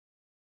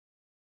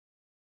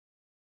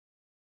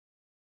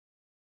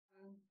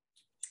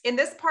In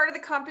this part of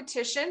the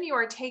competition, you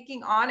are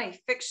taking on a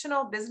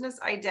fictional business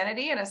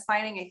identity and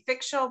assigning a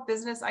fictional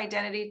business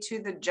identity to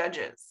the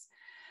judges.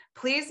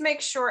 Please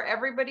make sure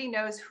everybody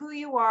knows who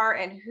you are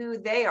and who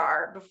they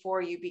are before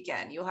you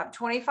begin. You'll have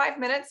 25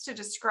 minutes to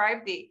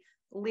describe the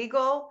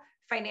legal,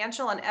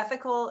 financial, and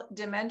ethical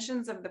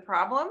dimensions of the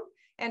problem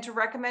and to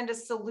recommend a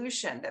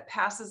solution that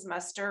passes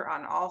muster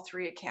on all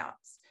three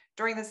accounts.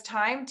 During this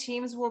time,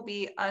 teams will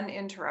be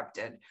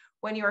uninterrupted.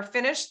 When you are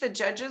finished, the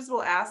judges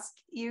will ask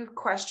you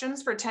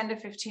questions for 10 to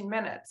 15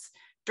 minutes.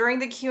 During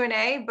the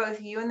Q&A,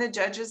 both you and the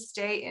judges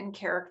stay in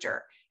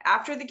character.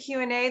 After the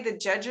Q&A, the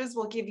judges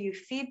will give you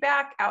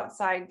feedback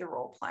outside the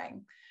role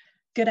playing.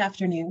 Good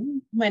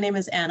afternoon. My name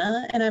is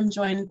Anna, and I'm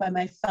joined by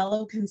my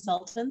fellow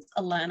consultants,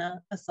 Alana,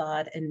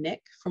 Assad, and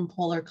Nick from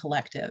Polar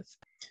Collective.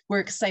 We're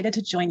excited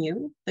to join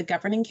you, the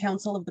Governing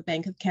Council of the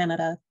Bank of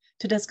Canada,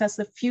 to discuss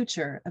the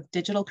future of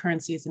digital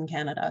currencies in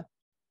Canada.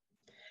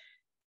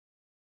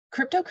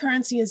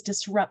 Cryptocurrency is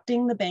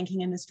disrupting the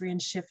banking industry and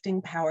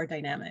shifting power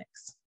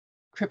dynamics.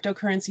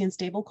 Cryptocurrency and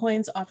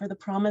stablecoins offer the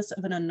promise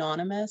of an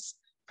anonymous,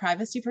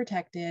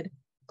 privacy-protected,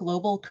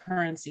 global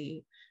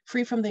currency,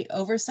 free from the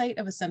oversight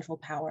of a central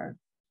power.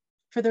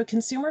 For the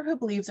consumer who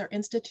believes our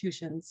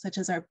institutions, such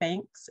as our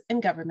banks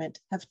and government,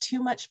 have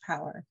too much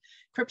power,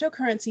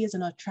 cryptocurrency is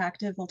an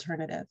attractive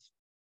alternative.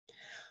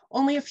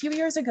 Only a few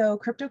years ago,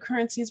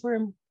 cryptocurrencies were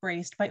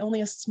embraced by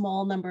only a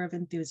small number of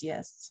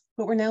enthusiasts,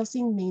 but we're now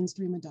seeing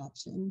mainstream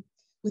adoption,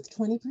 with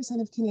 20%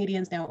 of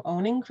Canadians now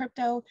owning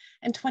crypto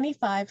and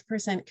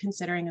 25%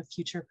 considering a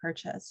future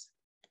purchase.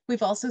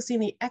 We've also seen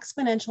the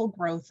exponential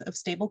growth of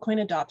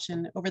stablecoin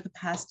adoption over the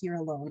past year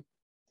alone.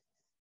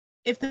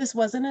 If this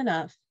wasn't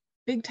enough,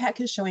 big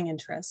tech is showing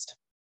interest.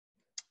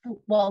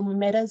 While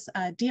Meta's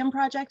DM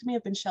project may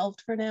have been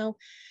shelved for now,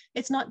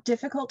 it's not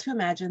difficult to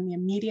imagine the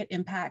immediate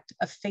impact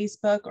a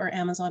Facebook or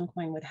Amazon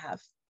coin would have.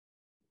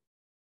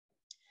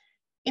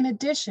 In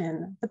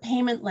addition, the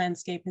payment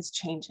landscape is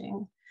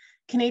changing.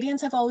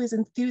 Canadians have always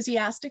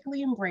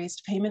enthusiastically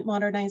embraced payment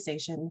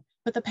modernization,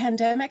 but the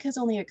pandemic has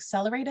only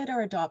accelerated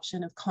our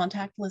adoption of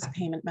contactless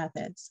payment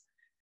methods.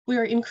 We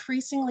are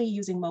increasingly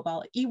using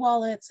mobile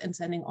e-wallets and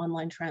sending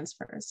online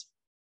transfers.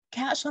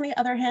 Cash, on the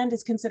other hand,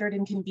 is considered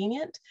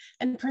inconvenient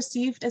and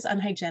perceived as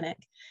unhygienic,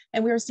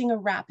 and we are seeing a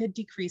rapid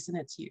decrease in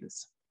its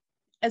use.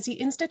 As the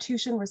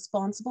institution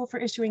responsible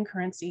for issuing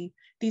currency,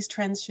 these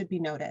trends should be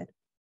noted.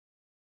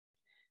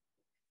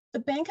 The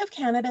Bank of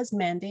Canada's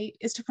mandate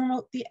is to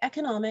promote the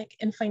economic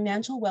and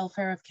financial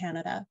welfare of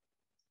Canada.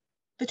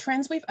 The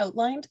trends we've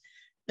outlined,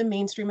 the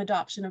mainstream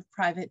adoption of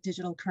private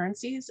digital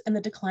currencies and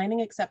the declining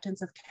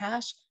acceptance of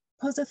cash,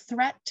 pose a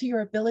threat to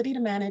your ability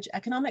to manage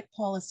economic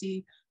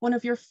policy, one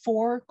of your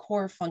 4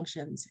 core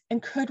functions,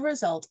 and could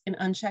result in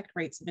unchecked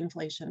rates of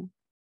inflation.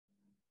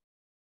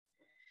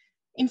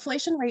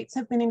 Inflation rates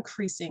have been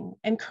increasing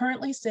and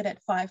currently sit at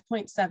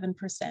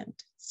 5.7%,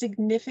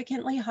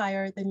 significantly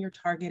higher than your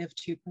target of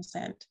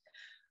 2%.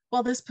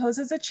 While this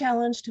poses a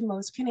challenge to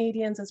most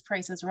Canadians as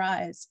prices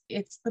rise,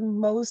 it's the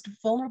most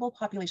vulnerable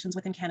populations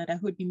within Canada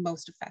who would be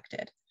most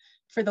affected.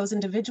 For those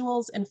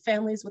individuals and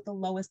families with the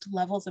lowest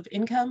levels of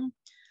income,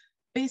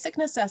 basic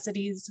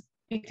necessities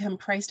become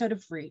priced out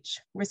of reach,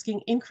 risking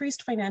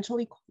increased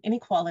financial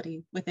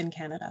inequality within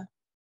Canada.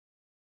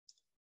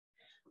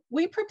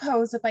 We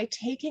propose that by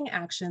taking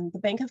action, the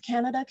Bank of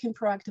Canada can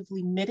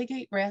proactively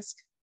mitigate risk,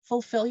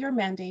 fulfill your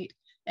mandate,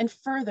 and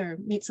further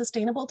meet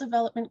Sustainable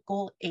Development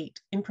Goal 8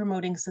 in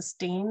promoting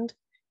sustained,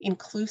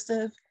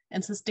 inclusive,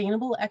 and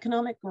sustainable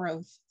economic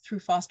growth through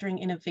fostering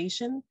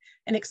innovation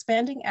and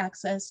expanding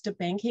access to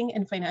banking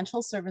and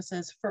financial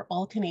services for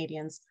all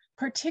Canadians,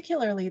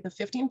 particularly the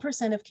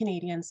 15% of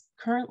Canadians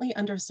currently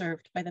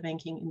underserved by the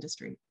banking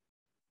industry.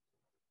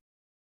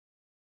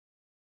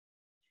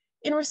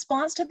 In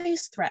response to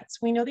these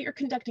threats, we know that you're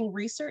conducting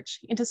research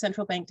into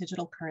central bank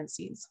digital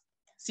currencies.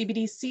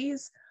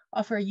 CBDCs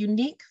offer a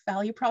unique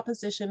value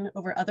proposition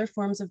over other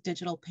forms of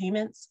digital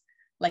payments,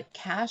 like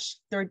cash.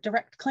 They're a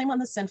direct claim on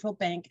the central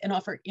bank and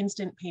offer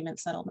instant payment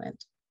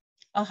settlement.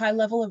 A high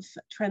level of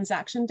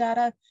transaction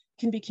data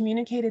can be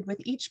communicated with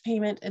each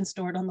payment and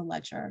stored on the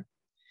ledger.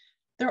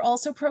 They're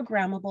also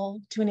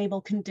programmable to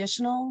enable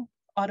conditional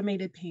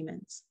automated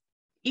payments.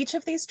 Each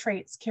of these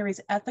traits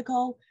carries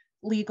ethical,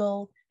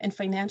 legal, and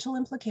financial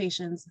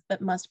implications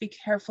that must be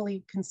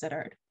carefully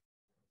considered.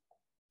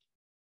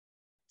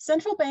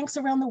 Central banks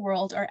around the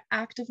world are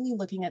actively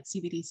looking at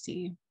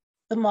CBDC.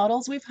 The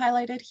models we've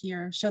highlighted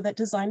here show that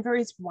design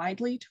varies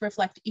widely to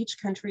reflect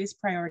each country's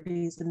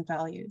priorities and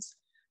values.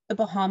 The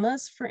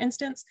Bahamas, for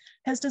instance,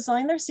 has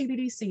designed their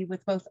CBDC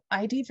with both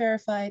ID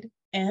verified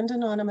and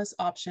anonymous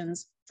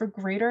options for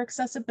greater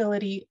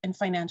accessibility and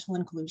financial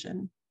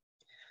inclusion.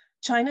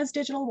 China's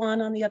digital yuan,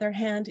 on the other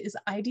hand, is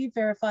ID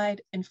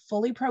verified and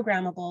fully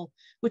programmable,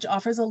 which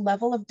offers a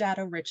level of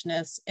data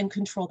richness and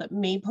control that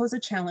may pose a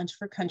challenge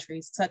for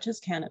countries such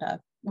as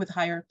Canada with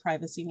higher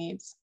privacy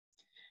needs.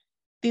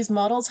 These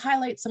models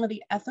highlight some of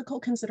the ethical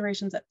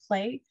considerations at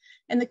play,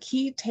 and the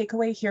key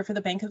takeaway here for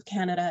the Bank of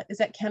Canada is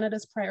that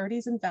Canada's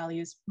priorities and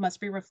values must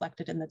be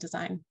reflected in the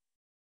design.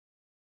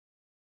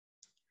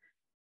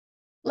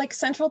 Like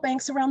central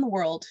banks around the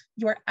world,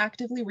 you are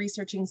actively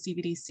researching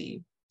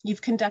CBDC.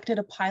 You've conducted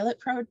a pilot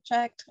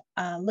project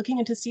looking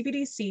into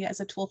CBDC as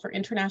a tool for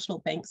international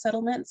bank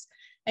settlements,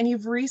 and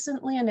you've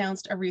recently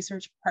announced a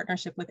research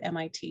partnership with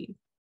MIT.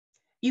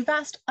 You've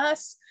asked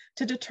us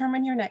to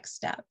determine your next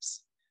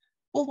steps.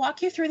 We'll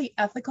walk you through the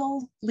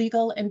ethical,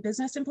 legal, and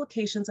business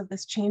implications of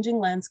this changing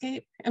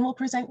landscape, and we'll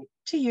present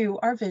to you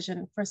our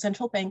vision for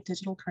central bank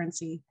digital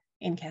currency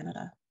in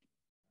Canada.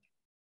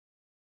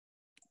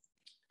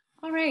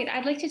 All right,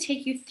 I'd like to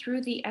take you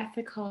through the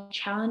ethical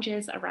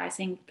challenges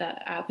arising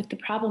with the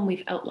problem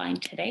we've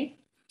outlined today.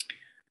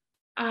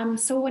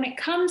 So when it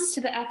comes to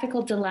the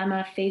ethical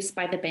dilemma faced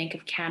by the Bank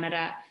of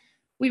Canada,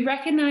 we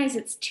recognize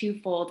it's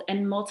twofold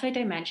and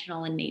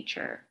multidimensional in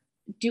nature.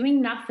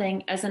 Doing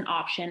nothing as an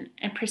option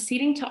and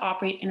proceeding to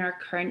operate in our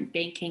current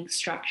banking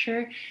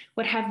structure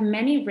would have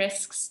many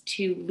risks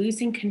to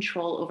losing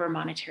control over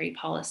monetary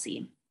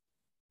policy.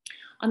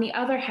 On the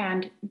other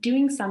hand,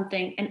 doing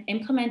something and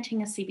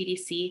implementing a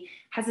CBDC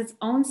has its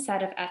own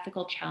set of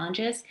ethical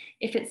challenges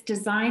if it's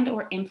designed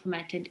or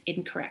implemented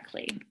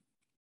incorrectly.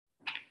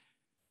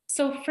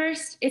 So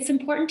first, it's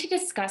important to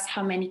discuss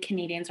how many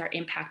Canadians are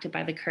impacted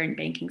by the current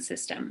banking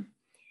system.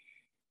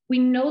 We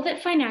know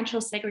that financial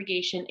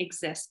segregation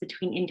exists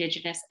between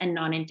Indigenous and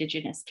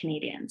non-Indigenous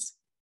Canadians.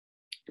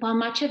 While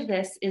much of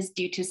this is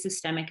due to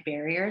systemic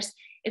barriers,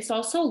 it's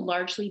also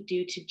largely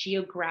due to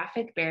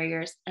geographic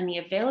barriers and the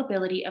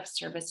availability of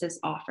services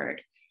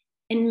offered.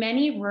 In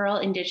many rural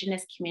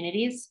Indigenous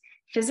communities,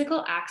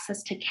 physical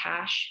access to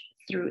cash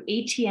through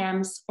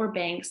ATMs or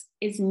banks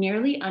is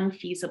nearly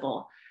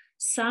unfeasible,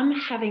 some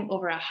having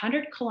over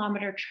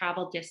 100-kilometer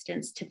travel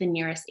distance to the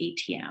nearest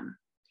ATM.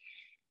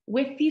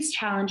 With these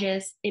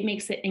challenges, it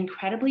makes it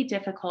incredibly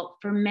difficult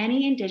for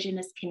many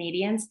Indigenous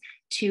Canadians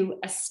to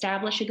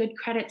establish a good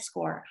credit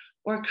score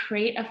or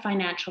create a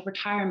financial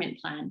retirement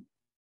plan.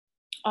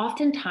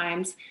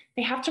 Oftentimes,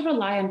 they have to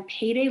rely on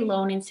payday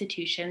loan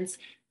institutions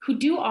who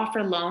do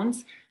offer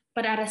loans,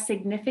 but at a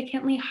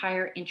significantly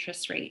higher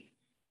interest rate.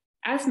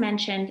 As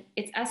mentioned,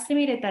 it's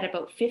estimated that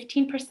about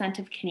 15%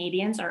 of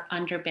Canadians are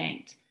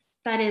underbanked.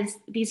 That is,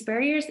 these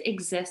barriers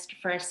exist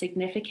for a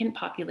significant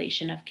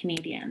population of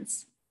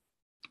Canadians.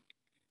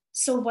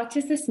 So what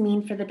does this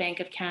mean for the Bank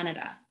of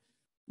Canada?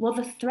 Well,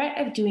 the threat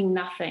of doing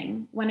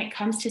nothing when it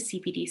comes to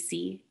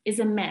CBDC is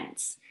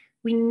immense.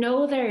 We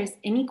know there is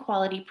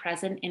inequality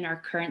present in our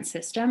current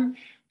system,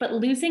 but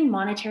losing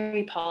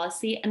monetary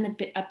policy and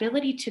the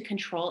ability to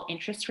control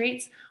interest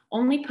rates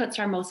only puts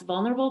our most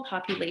vulnerable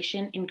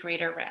population in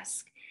greater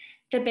risk.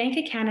 The Bank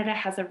of Canada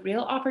has a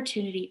real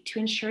opportunity to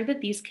ensure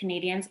that these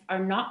Canadians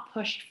are not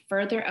pushed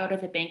further out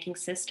of the banking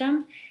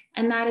system,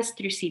 and that is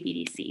through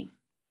CBDC.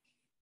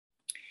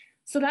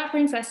 So that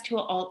brings us to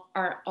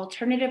our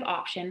alternative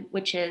option,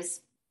 which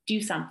is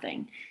do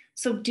something.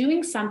 So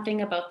doing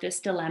something about this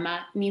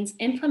dilemma means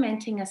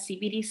implementing a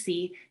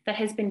CBDC that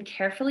has been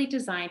carefully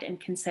designed and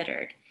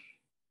considered.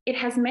 It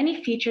has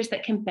many features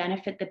that can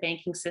benefit the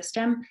banking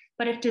system,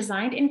 but if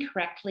designed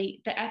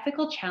incorrectly, the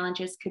ethical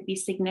challenges could be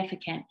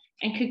significant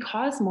and could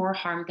cause more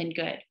harm than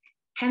good,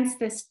 hence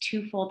this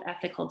twofold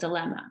ethical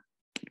dilemma.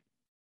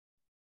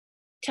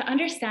 To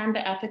understand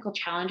the ethical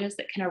challenges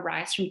that can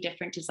arise from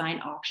different design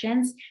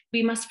options,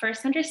 we must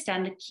first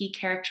understand the key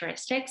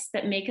characteristics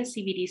that make a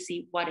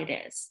CBDC what it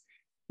is.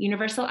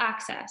 Universal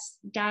access,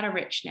 data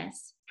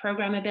richness,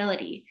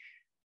 programmability.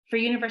 For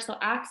universal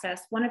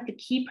access, one of the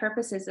key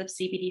purposes of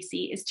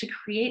CBDC is to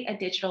create a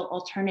digital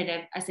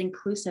alternative as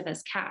inclusive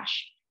as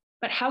cash.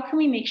 But how can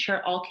we make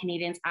sure all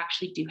Canadians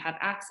actually do have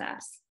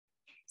access?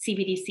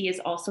 CBDC is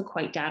also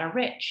quite data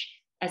rich,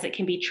 as it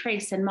can be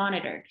traced and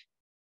monitored.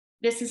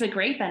 This is a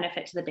great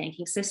benefit to the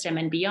banking system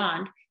and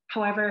beyond.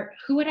 However,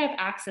 who would have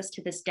access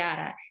to this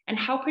data, and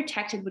how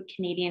protected would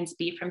Canadians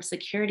be from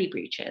security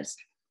breaches?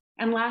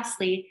 And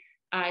lastly,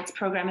 its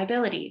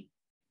programmability.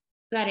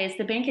 That is,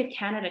 the Bank of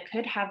Canada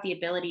could have the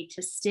ability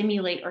to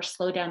stimulate or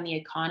slow down the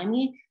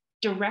economy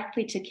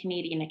directly to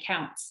Canadian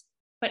accounts.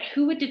 But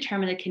who would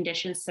determine the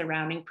conditions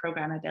surrounding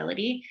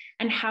programmability,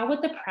 and how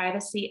would the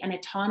privacy and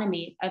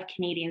autonomy of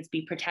Canadians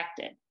be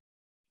protected?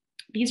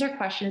 These are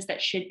questions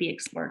that should be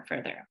explored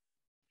further.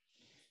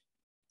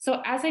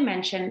 So as I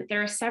mentioned,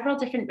 there are several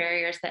different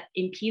barriers that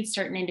impede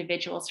certain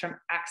individuals from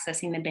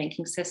accessing the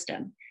banking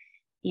system.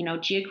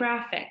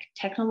 Geographic,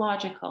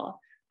 technological,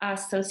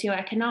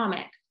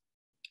 socioeconomic,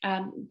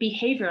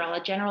 behavioral,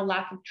 a general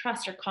lack of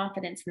trust or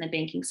confidence in the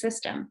banking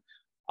system.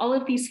 All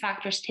of these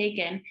factors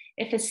taken,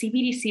 if a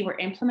CBDC were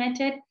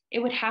implemented, it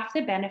would have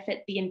to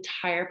benefit the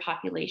entire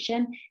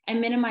population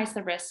and minimize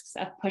the risks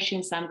of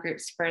pushing some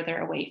groups further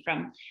away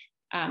from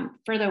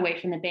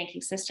the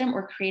banking system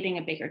or creating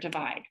a bigger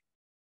divide.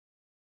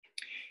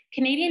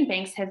 Canadian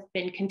banks have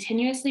been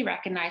continuously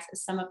recognized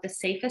as some of the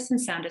safest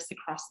and soundest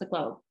across the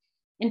globe.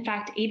 In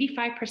fact,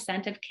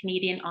 85% of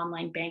Canadian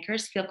online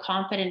bankers feel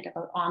confident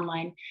about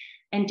online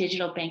and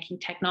digital banking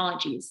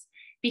technologies.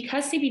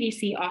 Because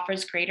CBDC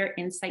offers greater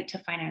insight to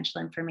financial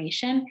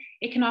information,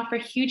 it can offer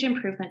huge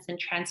improvements in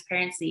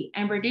transparency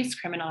and reduce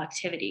criminal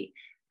activity.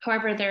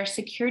 However, there are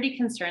security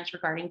concerns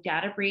regarding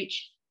data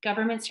breach,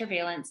 government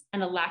surveillance,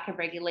 and a lack of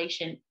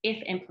regulation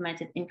if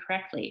implemented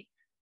incorrectly.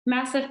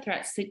 Massive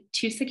threats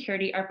to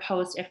security are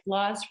posed if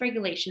laws,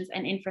 regulations,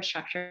 and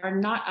infrastructure are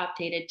not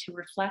updated to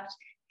reflect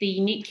the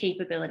unique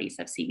capabilities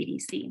of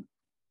CBDC.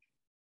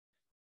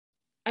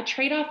 A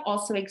trade-off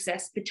also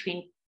exists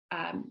between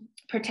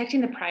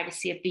protecting the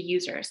privacy of the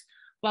users,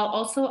 while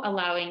also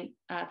allowing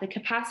the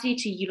capacity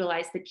to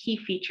utilize the key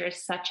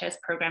features such as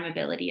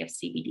programmability of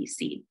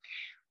CBDC.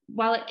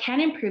 While it can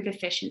improve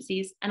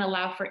efficiencies and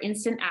allow for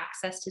instant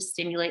access to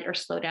stimulate or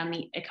slow down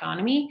the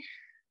economy,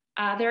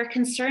 there are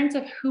concerns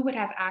of who would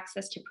have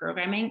access to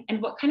programming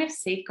and what kind of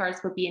safeguards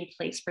will be in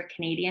place for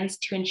Canadians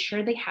to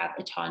ensure they have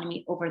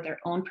autonomy over their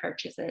own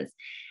purchases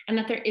and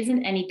that there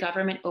isn't any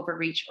government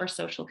overreach or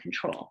social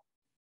control.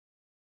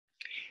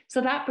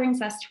 So that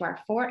brings us to our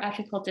 4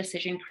 ethical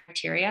decision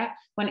criteria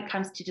when it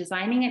comes to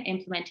designing and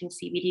implementing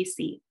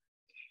CBDC.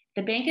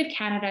 The Bank of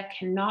Canada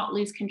cannot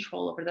lose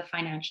control over the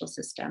financial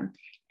system.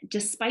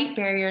 Despite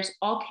barriers,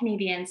 all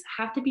Canadians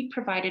have to be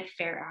provided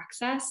fair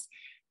access.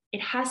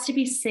 It has to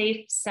be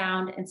safe,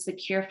 sound, and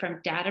secure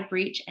from data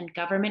breach and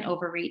government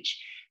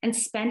overreach, and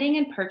spending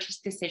and purchase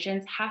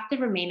decisions have to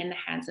remain in the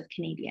hands of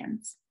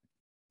Canadians.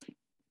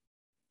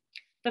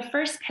 The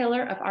first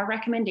pillar of our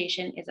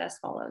recommendation is as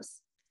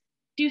follows.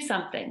 Do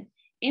something.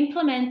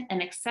 Implement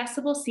an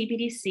accessible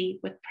CBDC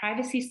with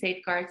privacy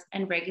safeguards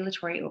and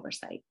regulatory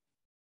oversight.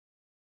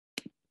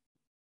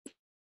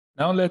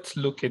 Now let's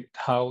look at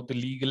how the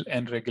legal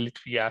and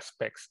regulatory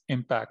aspects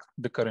impact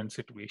the current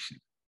situation.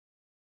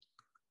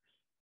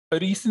 A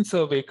recent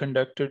survey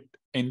conducted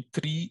in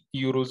 3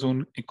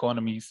 Eurozone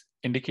economies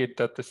indicate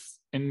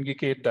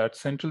that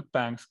central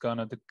banks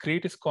garner the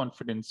greatest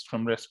confidence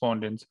from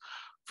respondents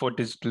for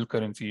digital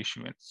currency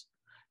issuance.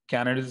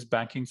 Canada's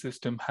banking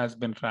system has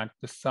been ranked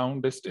the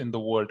soundest in the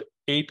world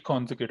 8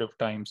 consecutive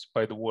times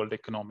by the World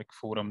Economic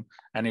Forum,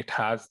 and it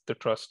has the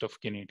trust of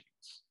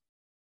Canadians.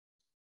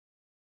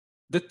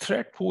 The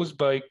threat posed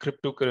by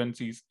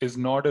cryptocurrencies is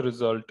not a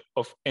result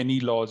of any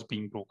laws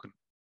being broken.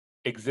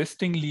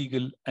 Existing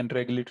legal and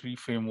regulatory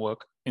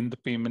framework in the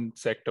payment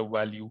sector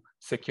value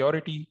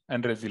security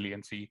and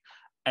resiliency,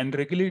 and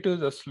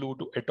regulators are slow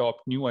to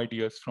adopt new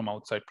ideas from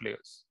outside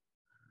players.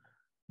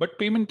 But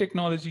payment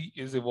technology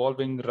is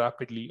evolving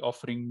rapidly,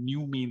 offering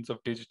new means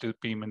of digital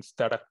payments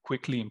that are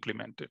quickly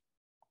implemented.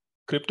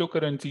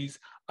 Cryptocurrencies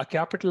are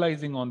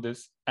capitalizing on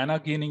this and are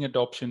gaining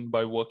adoption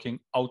by working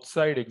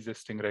outside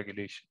existing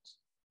regulations.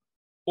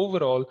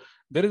 Overall,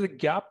 there is a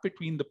gap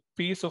between the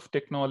pace of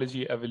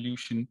technology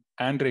evolution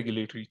and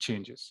regulatory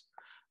changes.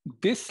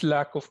 This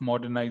lack of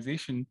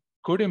modernization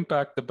could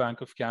impact the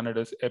Bank of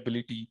Canada's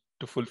ability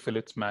to fulfill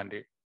its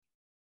mandate.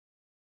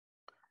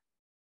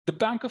 The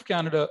Bank of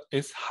Canada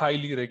is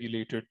highly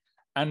regulated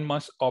and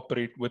must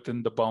operate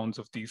within the bounds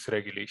of these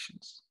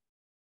regulations.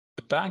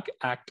 The Bank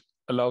Act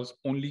allows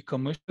only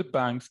commercial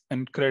banks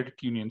and credit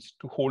unions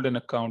to hold an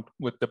account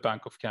with the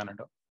Bank of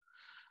Canada.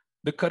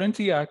 The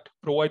Currency Act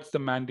provides the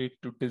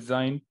mandate to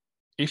design,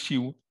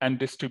 issue, and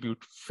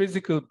distribute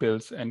physical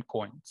bills and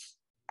coins.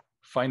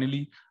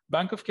 Finally,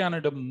 Bank of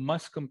Canada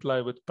must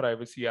comply with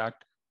Privacy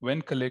Act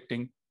when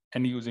collecting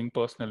and using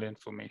personal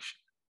information.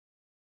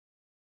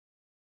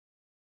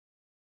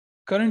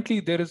 Currently,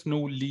 there is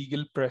no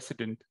legal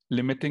precedent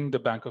limiting the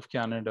Bank of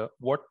Canada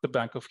what the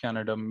Bank of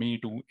Canada may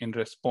do in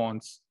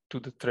response to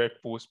the threat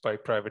posed by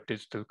private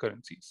digital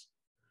currencies.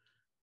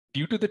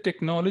 Due to the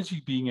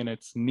technology being in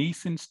its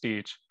nascent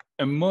stage,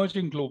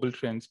 emerging global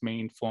trends may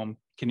inform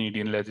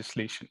Canadian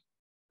legislation.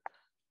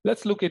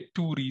 Let's look at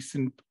 2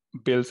 recent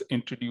bills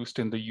introduced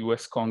in the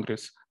US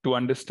Congress to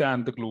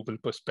understand the global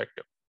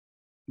perspective.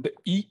 The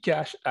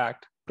eCash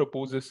Act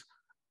proposes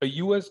a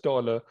US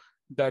dollar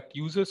that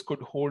users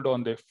could hold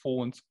on their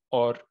phones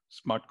or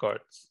smart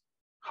cards.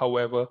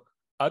 However,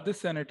 other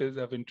senators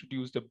have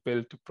introduced a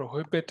bill to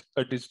prohibit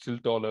a digital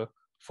dollar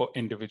for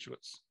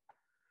individuals.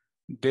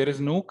 There is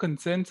no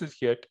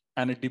consensus yet,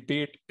 and a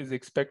debate is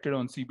expected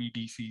on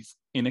CBDCs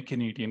in a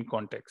Canadian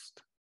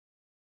context.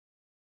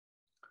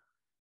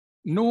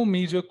 No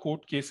major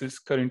court cases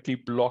currently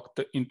block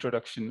the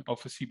introduction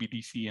of a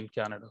CBDC in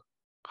Canada.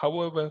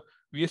 However,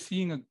 we are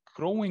seeing a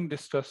growing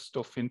distrust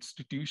of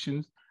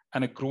institutions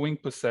and a growing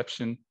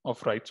perception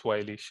of rights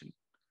violation.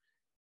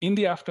 In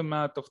the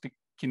aftermath of the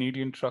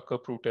Canadian trucker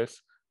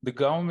protests, the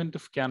government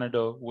of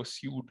Canada was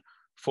sued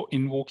for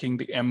invoking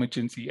the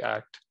Emergency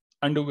Act,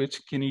 under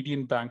which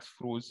Canadian banks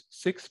froze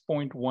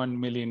 $6.1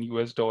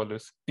 million,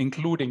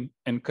 including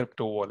in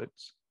crypto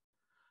wallets.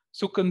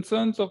 So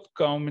concerns of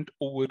government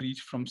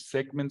overreach from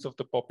segments of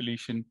the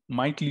population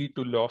might lead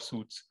to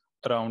lawsuits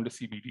around a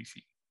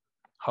CBDC.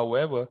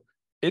 However,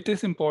 it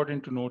is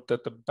important to note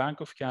that the Bank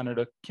of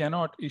Canada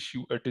cannot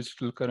issue a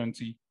digital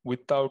currency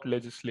without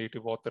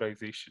legislative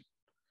authorization.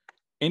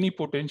 Any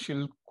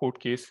potential court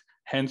case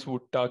hence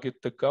would target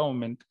the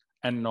government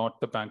and not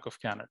the Bank of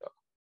Canada.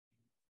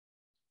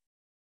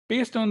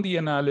 Based on the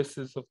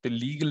analysis of the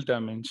legal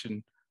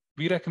dimension,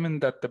 we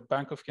recommend that the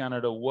Bank of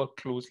Canada work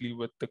closely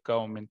with the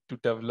government to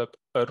develop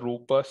a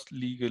robust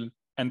legal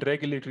and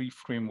regulatory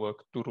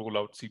framework to roll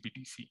out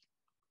CBDC.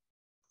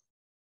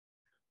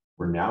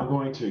 We're now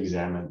going to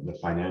examine the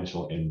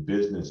financial and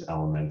business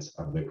elements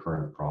of the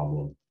current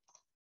problem.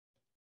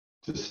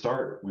 To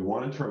start, we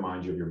wanted to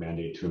remind you of your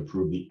mandate to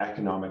improve the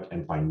economic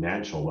and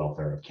financial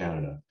welfare of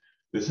Canada.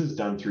 This is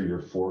done through your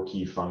 4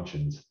 key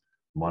functions: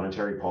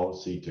 monetary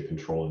policy to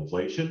control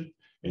inflation,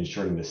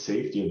 ensuring the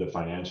safety of the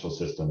financial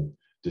system,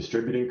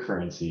 distributing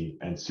currency,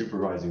 and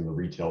supervising the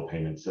retail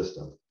payment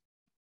system.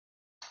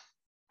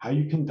 How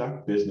you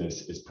conduct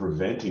business is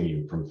preventing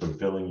you from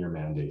fulfilling your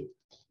mandate.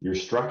 Your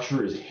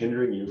structure is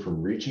hindering you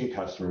from reaching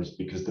customers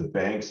because the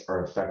banks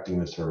are affecting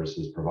the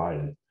services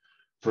provided.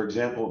 For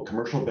example,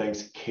 commercial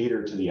banks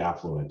cater to the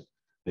affluent.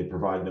 They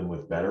provide them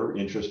with better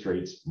interest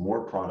rates,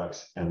 more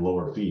products, and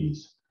lower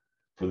fees.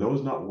 For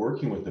those not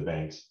working with the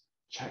banks,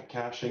 check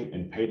cashing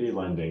and payday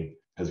lending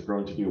has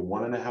grown to be a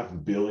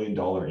 $1.5 billion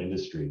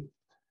industry.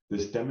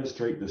 This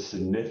demonstrates the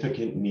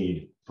significant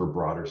need for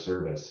broader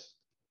service.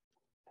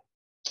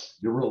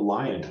 You're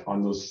reliant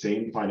on those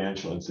same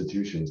financial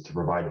institutions to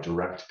provide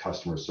direct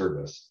customer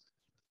service.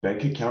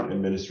 Bank account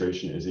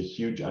administration is a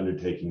huge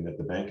undertaking that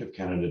the Bank of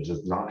Canada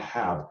does not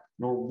have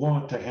nor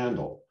want to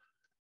handle.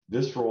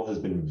 This role has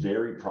been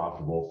very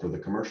profitable for the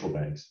commercial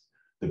banks.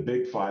 The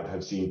Big Five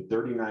have seen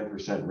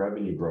 39%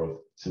 revenue growth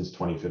since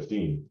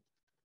 2015.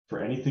 For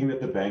anything that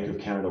the Bank of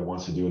Canada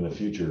wants to do in the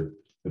future,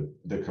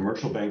 the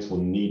commercial banks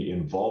will need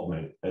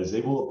involvement, as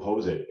they will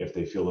oppose it if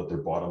they feel that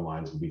their bottom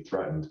lines will be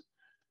threatened.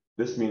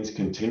 This means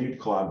continued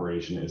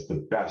collaboration is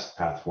the best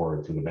path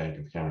forward for the Bank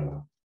of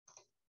Canada.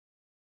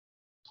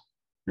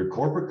 Your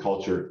corporate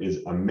culture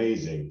is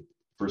amazing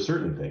for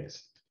certain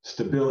things.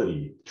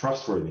 Stability,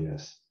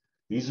 trustworthiness,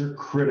 these are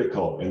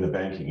critical in the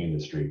banking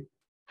industry.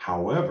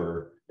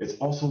 However, it's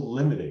also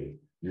limiting.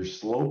 Your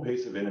slow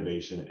pace of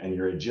innovation and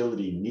your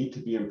agility need to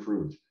be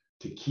improved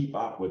to keep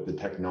up with the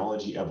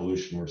technology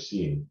evolution we're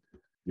seeing.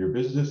 Your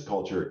business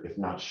culture, if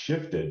not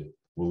shifted,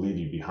 will leave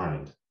you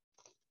behind.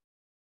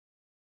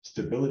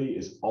 Stability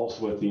is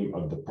also a theme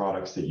of the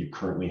products that you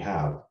currently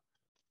have.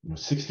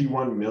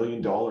 $61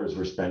 million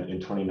were spent in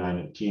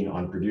 2019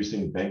 on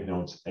producing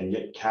banknotes, and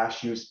yet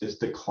cash use is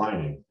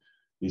declining.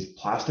 These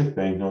plastic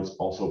banknotes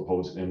also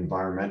pose an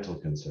environmental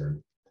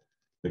concern.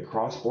 The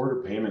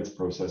cross-border payments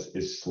process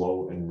is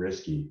slow and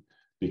risky.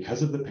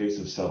 Because of the pace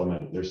of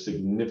settlement, there's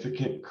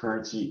significant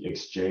currency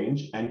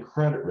exchange and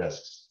credit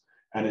risks,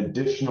 and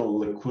additional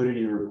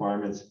liquidity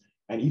requirements,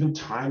 and even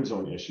time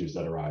zone issues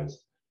that arise.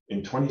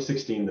 In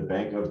 2016, the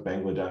Bank of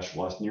Bangladesh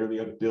lost nearly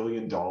 $1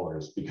 billion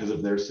because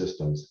of their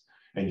systems,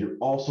 and you're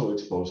also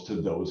exposed to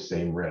those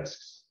same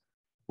risks.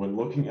 When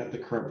looking at the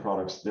current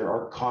products, there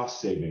are cost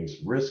savings,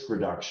 risk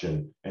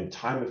reduction, and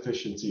time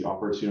efficiency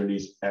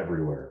opportunities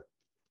everywhere.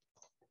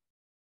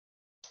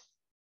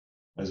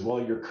 As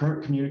well, your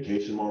current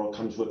communication model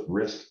comes with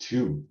risk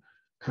too.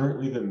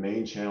 Currently, the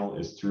main channel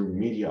is through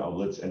media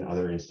outlets and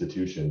other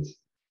institutions.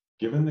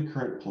 Given the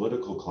current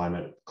political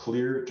climate,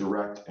 clear,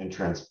 direct, and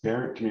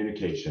transparent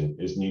communication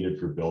is needed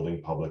for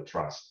building public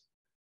trust.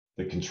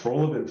 The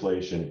control of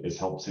inflation is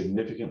helped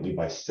significantly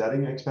by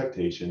setting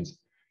expectations,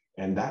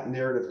 and that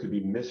narrative could be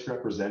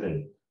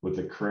misrepresented with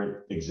the current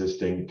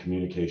existing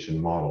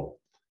communication model.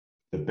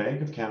 The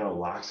Bank of Canada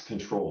lacks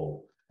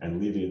control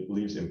and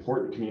leaves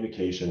important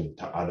communication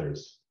to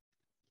others.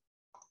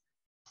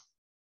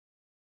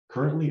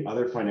 Currently,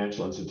 other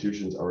financial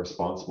institutions are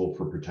responsible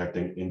for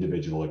protecting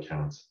individual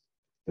accounts.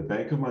 The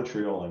Bank of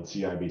Montreal and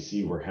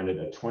CIBC were handed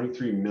a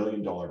 $23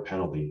 million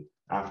penalty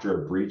after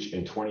a breach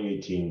in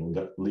 2018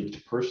 that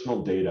leaked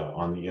personal data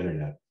on the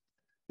internet.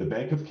 The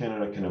Bank of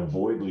Canada can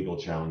avoid legal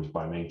challenge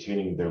by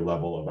maintaining their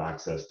level of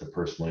access to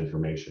personal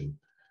information.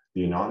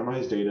 The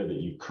anonymized data that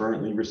you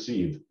currently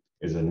receive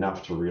is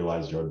enough to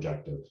realize your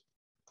objective.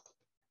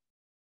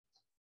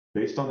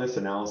 Based on this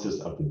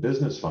analysis of the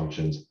business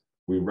functions,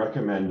 we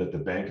recommend that the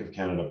Bank of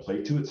Canada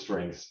play to its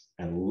strengths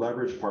and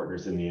leverage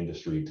partners in the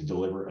industry to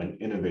deliver an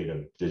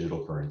innovative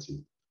digital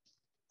currency.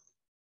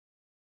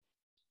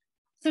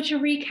 So to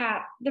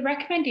recap, the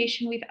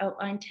recommendation we've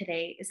outlined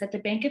today is that the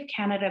Bank of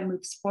Canada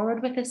moves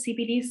forward with a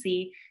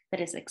CBDC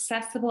that is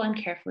accessible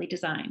and carefully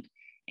designed.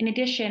 In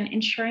addition,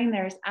 ensuring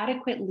there is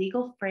adequate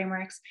legal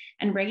frameworks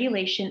and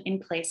regulation in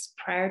place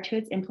prior to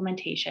its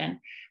implementation.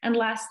 And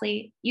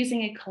lastly,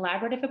 using a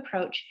collaborative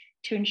approach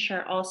to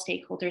ensure all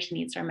stakeholders'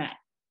 needs are met.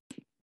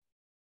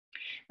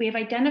 We have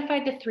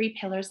identified the 3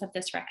 pillars of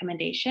this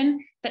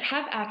recommendation that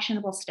have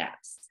actionable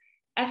steps.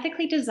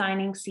 Ethically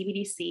designing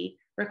CBDC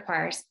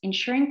requires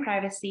ensuring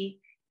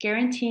privacy,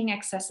 guaranteeing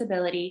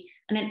accessibility,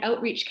 and an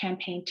outreach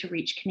campaign to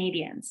reach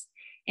Canadians.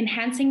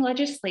 Enhancing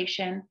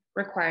legislation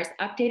requires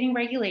updating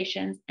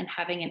regulations and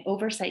having an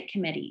oversight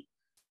committee.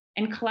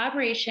 And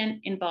collaboration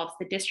involves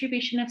the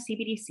distribution of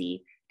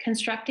CBDC,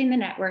 constructing the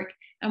network,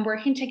 and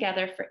working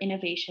together for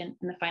innovation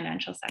in the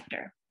financial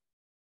sector.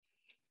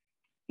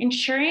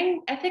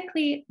 Ensuring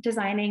ethically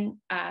designing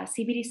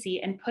CBDC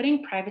and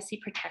putting privacy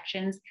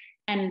protections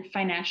and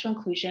financial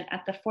inclusion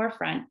at the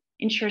forefront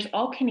ensures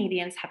all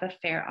Canadians have a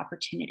fair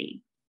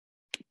opportunity.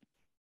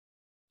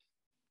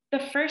 The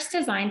first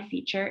design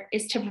feature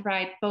is to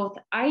provide both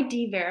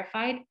ID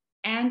verified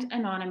and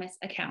anonymous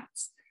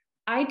accounts.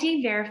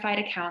 ID verified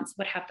accounts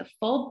would have the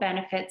full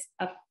benefits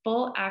of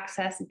full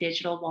access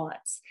digital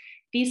wallets.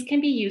 These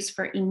can be used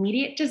for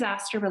immediate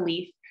disaster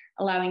relief,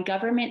 allowing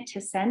government to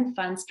send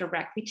funds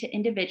directly to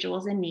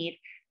individuals in need,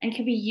 and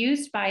can be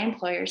used by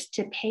employers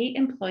to pay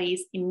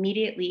employees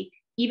immediately,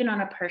 even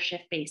on a per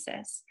shift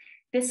basis.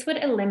 This would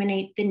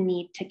eliminate the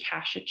need to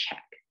cash a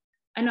check.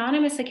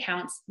 Anonymous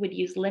accounts would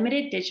use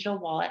limited digital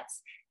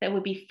wallets that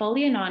would be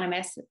fully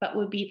anonymous, but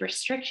would be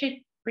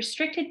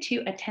restricted to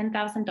a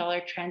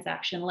 $10,000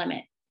 transaction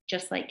limit,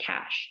 just like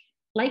cash.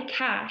 Like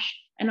cash,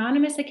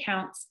 anonymous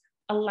accounts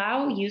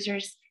allow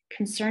users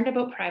concerned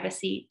about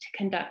privacy to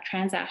conduct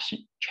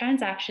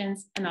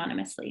transactions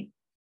anonymously.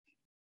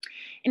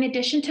 In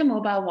addition to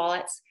mobile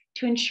wallets,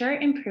 to ensure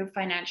improved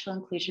financial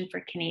inclusion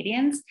for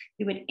Canadians,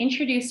 we would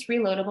introduce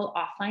reloadable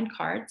offline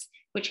cards,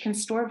 which can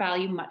store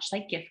value much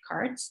like gift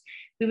cards.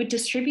 We would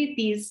distribute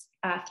these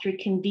through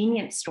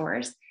convenience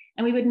stores,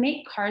 and we would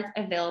make cards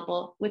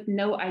available with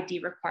no ID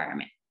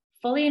requirement,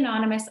 fully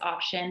anonymous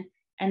option,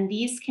 and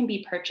these can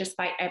be purchased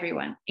by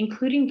everyone,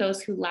 including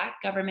those who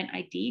lack government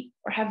ID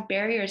or have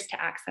barriers to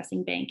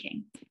accessing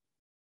banking.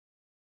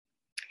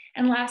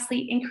 And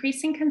lastly,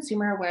 increasing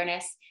consumer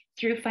awareness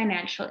through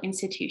financial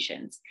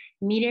institutions,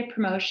 media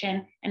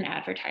promotion, and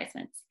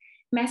advertisements.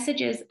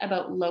 Messages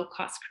about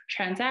low-cost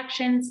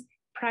transactions,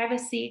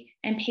 privacy,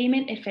 and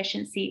payment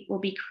efficiency will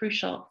be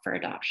crucial for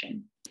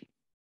adoption.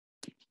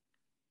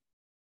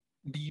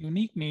 The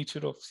unique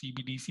nature of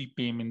CBDC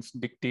payments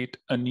dictate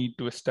a need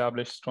to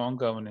establish strong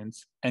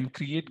governance and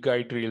create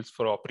guide rails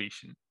for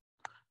operation.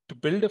 To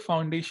build a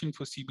foundation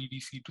for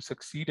CBDC to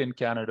succeed in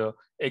Canada,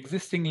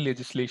 existing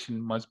legislation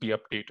must be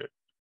updated.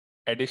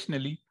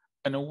 Additionally,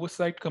 an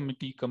oversight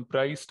committee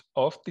comprised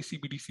of the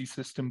CBDC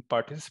system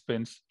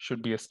participants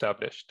should be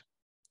established.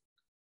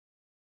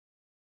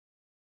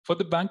 For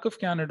the Bank of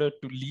Canada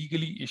to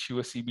legally issue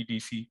a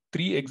CBDC,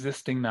 3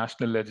 existing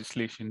national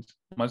legislations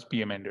must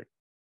be amended.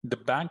 The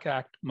Bank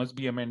Act must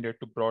be amended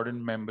to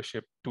broaden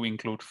membership to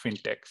include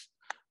fintechs.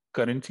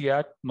 Currency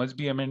Act must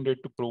be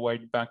amended to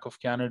provide Bank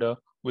of Canada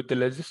with the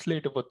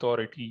legislative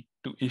authority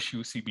to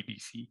issue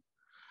CBDC.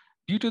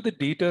 Due to the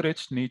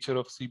data-rich nature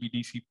of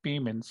CBDC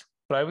payments,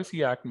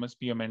 Privacy Act must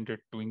be amended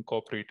to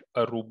incorporate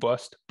a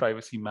robust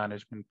privacy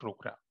management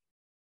program.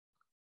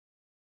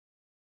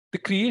 The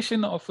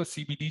creation of a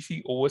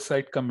CBDC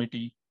oversight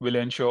committee will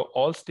ensure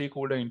all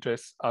stakeholder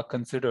interests are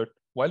considered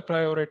while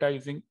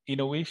prioritizing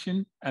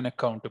innovation and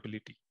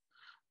accountability.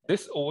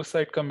 This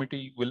oversight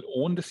committee will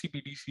own the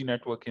CBDC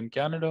network in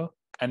Canada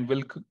and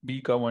will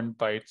be governed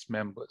by its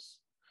members.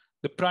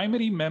 The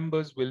primary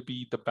members will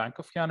be the Bank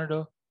of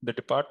Canada, the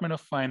Department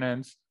of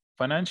Finance,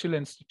 financial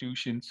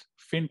institutions,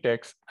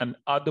 fintechs, and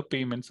other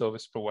payment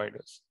service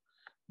providers.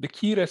 The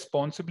key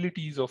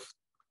responsibilities of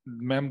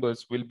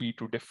members will be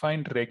to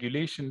define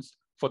regulations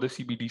for the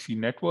CBDC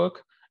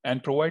network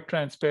and provide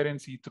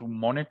transparency through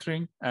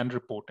monitoring and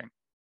reporting.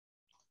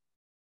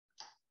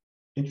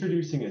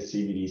 Introducing a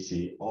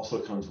CBDC also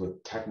comes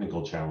with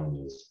technical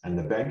challenges, and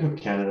the Bank of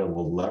Canada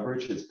will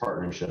leverage its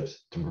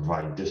partnerships to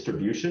provide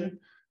distribution,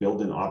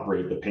 build and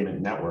operate the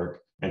payment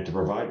network, and to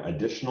provide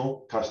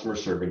additional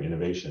customer-serving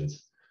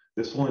innovations.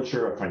 This will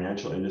ensure a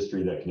financial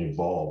industry that can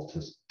evolve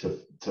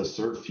to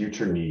serve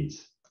future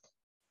needs.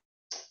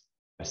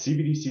 A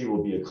CBDC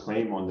will be a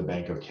claim on the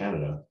Bank of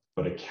Canada,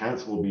 but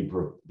accounts will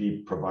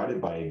be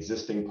provided by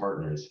existing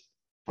partners.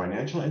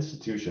 Financial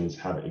institutions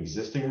have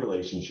existing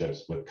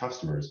relationships with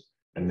customers,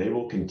 and they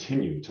will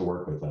continue to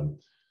work with them.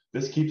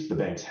 This keeps the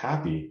banks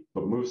happy,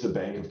 but moves the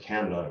Bank of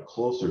Canada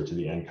closer to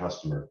the end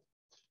customer.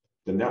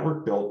 The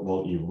network built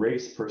will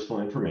erase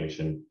personal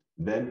information,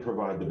 then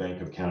provide the Bank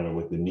of Canada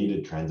with the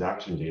needed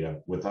transaction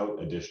data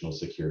without additional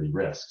security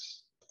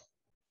risks.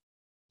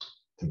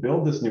 To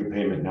build this new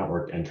payment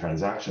network and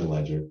transaction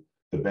ledger,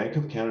 the Bank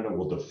of Canada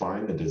will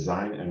define the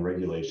design and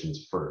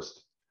regulations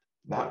first.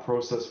 That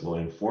process will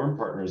inform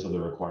partners of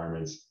the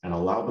requirements and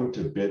allow them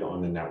to bid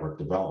on the network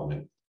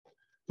development.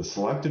 The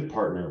selected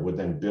partner would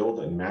then build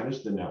and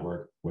manage the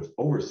network with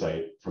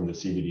oversight from the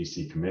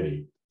CBDC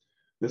committee.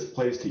 This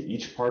plays to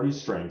each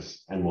party's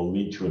strengths and will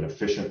lead to an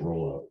efficient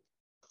rollout.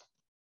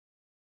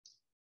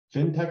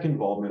 FinTech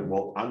involvement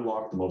will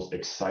unlock the most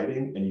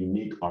exciting and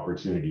unique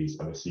opportunities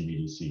of a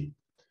CBDC.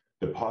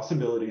 The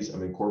possibilities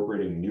of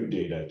incorporating new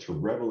data to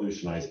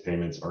revolutionize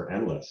payments are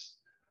endless.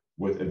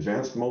 With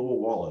advanced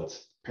mobile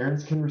wallets,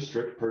 parents can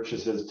restrict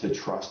purchases to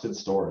trusted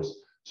stores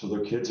so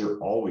their kids are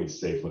always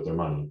safe with their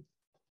money.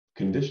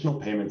 Conditional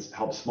payments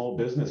help small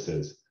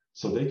businesses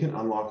so they can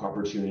unlock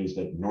opportunities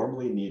that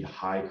normally need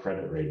high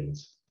credit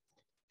ratings.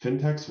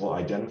 Fintechs will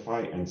identify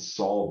and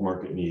solve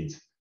market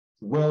needs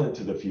well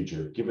into the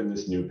future, given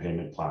this new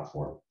payment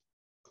platform.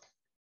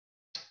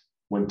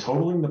 When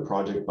totaling the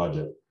project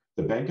budget,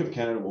 the Bank of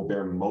Canada will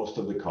bear most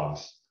of the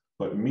costs,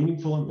 but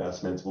meaningful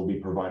investments will be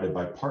provided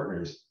by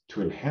partners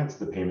to enhance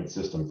the payment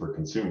system for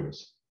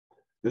consumers.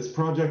 This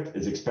project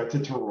is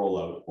expected to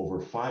roll out over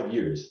 5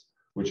 years,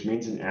 which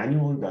means an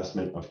annual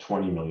investment of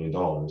 $20 million.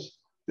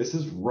 This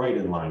is right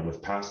in line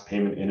with past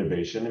payment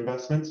innovation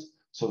investments,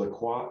 so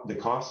the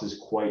cost is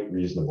quite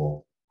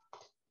reasonable.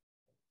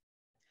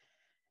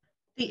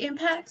 The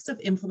impacts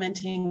of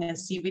implementing a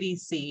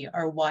CBDC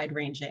are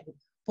wide-ranging.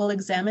 We'll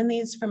examine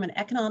these from an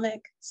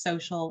economic,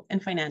 social,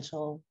 and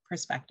financial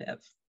perspective.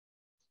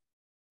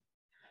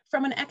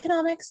 From an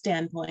economic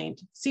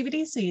standpoint,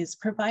 CBDCs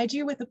provide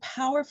you with a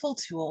powerful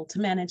tool to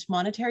manage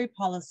monetary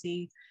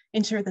policy,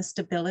 ensure the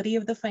stability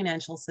of the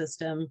financial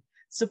system,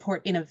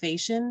 support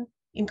innovation,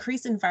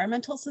 increase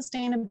environmental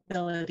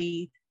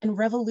sustainability, and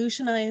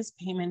revolutionize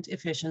payment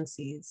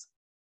efficiencies.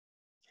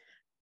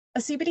 A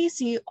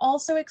CBDC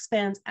also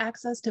expands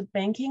access to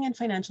banking and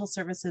financial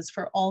services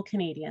for all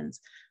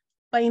Canadians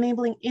by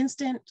enabling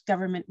instant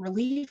government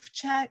relief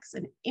checks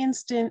and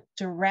instant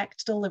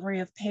direct delivery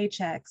of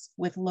paychecks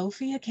with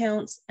low-fee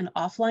accounts and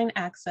offline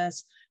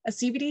access. A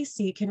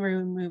CBDC can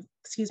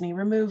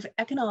remove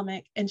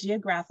economic and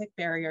geographic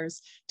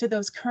barriers to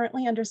those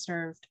currently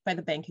underserved by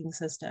the banking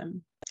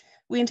system.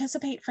 We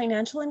anticipate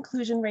financial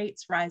inclusion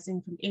rates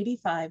rising from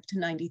 85 to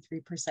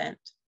 93%.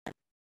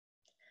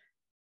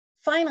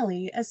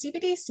 Finally, a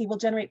CBDC will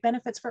generate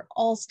benefits for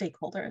all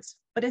stakeholders,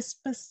 but it's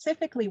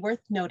specifically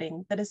worth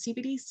noting that a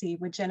CBDC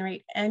would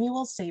generate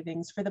annual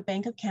savings for the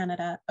Bank of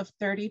Canada of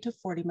 $30 to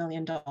 $40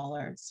 million.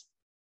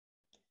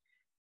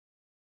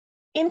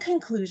 In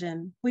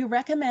conclusion, we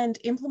recommend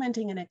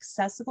implementing an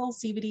accessible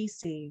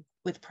CBDC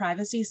with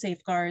privacy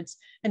safeguards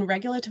and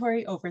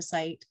regulatory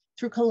oversight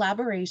through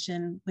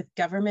collaboration with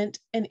government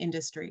and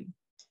industry.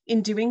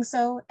 In doing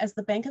so, as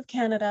the Bank of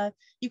Canada,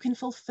 you can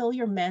fulfill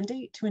your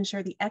mandate to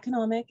ensure the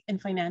economic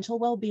and financial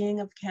well-being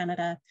of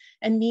Canada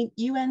and meet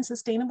UN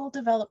Sustainable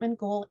Development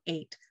Goal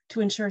 8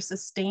 to ensure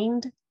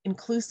sustained,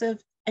 inclusive,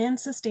 and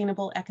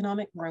sustainable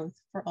economic growth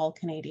for all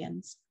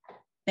Canadians.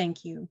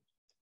 Thank you.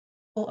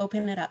 We'll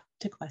open it up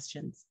to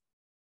questions.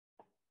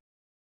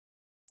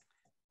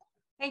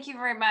 Thank you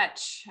very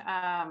much.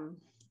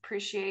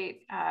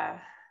 Appreciate all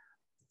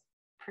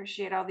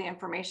the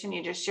information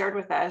you just shared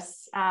with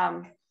us.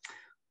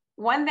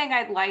 One thing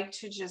I'd like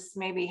to just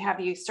maybe have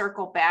you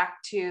circle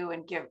back to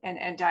and give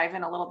and dive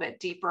in a little bit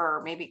deeper,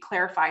 or maybe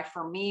clarify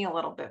for me a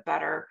little bit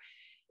better,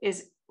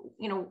 is,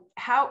 you know,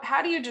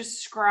 how do you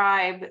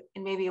describe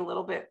in maybe a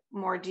little bit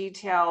more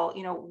detail,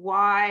 you know,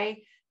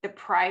 why the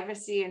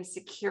privacy and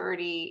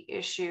security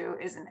issue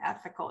is an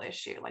ethical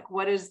issue? Like,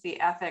 what is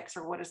the ethics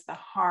or what is the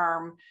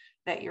harm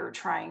that you're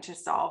trying to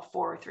solve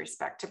for with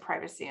respect to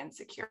privacy and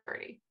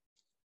security?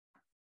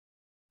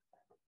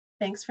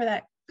 Thanks for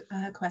that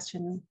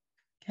question,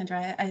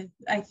 Kendra.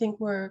 I think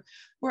we're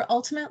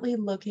ultimately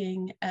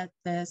looking at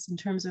this in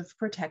terms of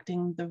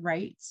protecting the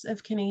rights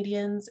of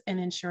Canadians and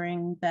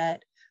ensuring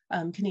that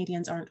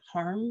Canadians aren't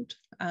harmed.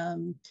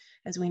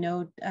 As we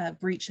know, a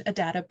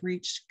data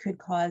breach could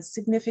cause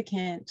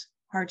significant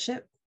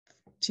hardship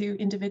to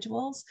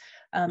individuals.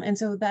 And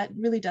so that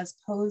really does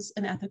pose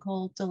an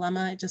ethical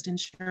dilemma, just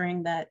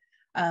ensuring that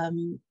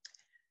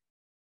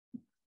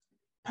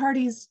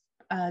parties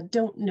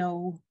don't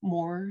know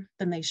more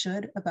than they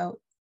should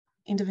about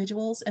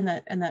individuals, and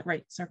that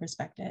rights are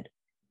respected.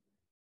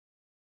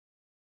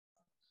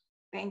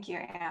 Thank you,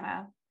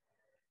 Anna.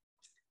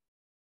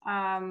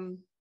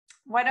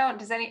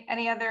 Does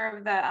any other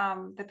of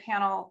the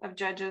panel of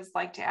judges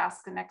like to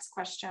ask the next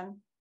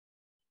question?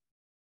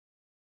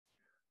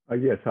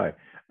 Yes, hi.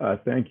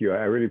 Thank you.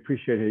 I really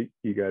appreciate it.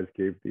 You guys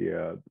gave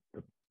the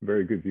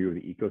very good view of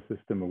the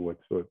ecosystem of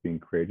what's sort of being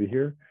created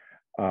here.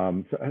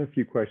 So I had a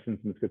few questions.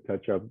 I'm just going to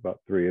touch up about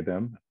 3 of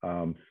them.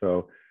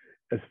 So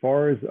as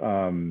far as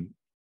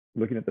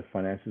looking at the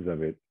finances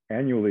of it,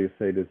 annually,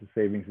 say there's a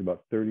savings of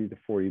about 30 to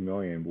 40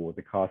 million, but with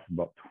the cost of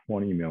about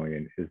 20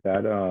 million. Is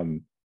that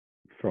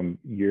from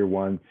year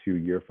 1 to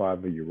year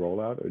 5 of your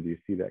rollout, or do you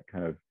see that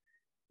kind of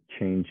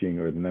changing,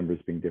 or the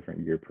numbers being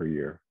different year per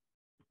year?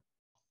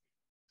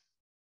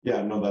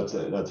 Yeah, no, that's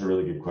a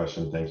really good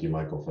question. Thank you,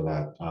 Michael, for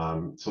that.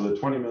 So the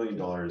 $20 million,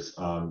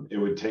 it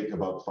would take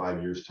about 5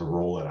 years to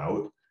roll it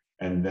out.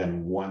 And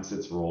then once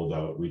it's rolled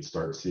out, we'd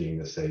start seeing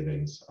the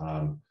savings.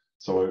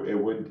 So it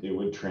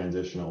would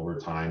transition over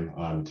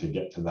time to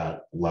get to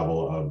that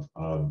level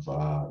of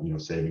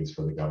savings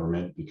for the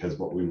government, because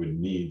what we would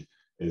need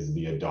is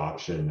the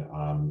adoption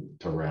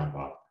to ramp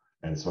up.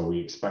 And so we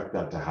expect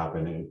that to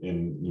happen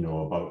in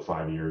about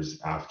 5 years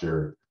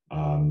after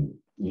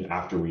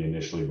we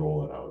initially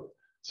roll it out.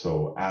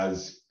 So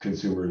as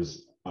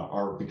consumers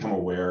become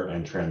aware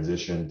and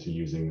transition to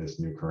using this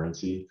new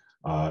currency,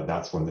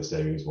 that's when the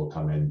savings will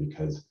come in,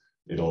 because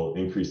it'll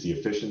increase the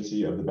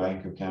efficiency of the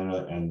Bank of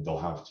Canada, and they'll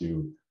have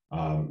to,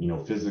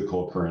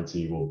 physical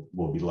currency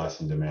will be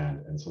less in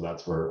demand. And so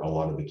that's where a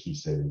lot of the key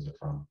savings are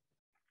from.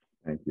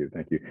 Thank you.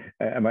 Thank you.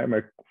 And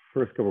my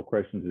first couple of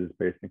questions is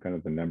based on kind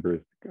of the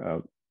numbers,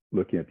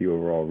 looking at the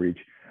overall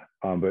reach.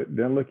 But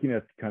then looking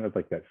at kind of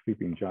like that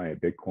sleeping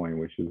giant, Bitcoin,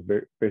 which is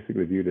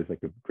basically viewed as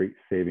like a great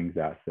savings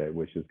asset,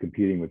 which is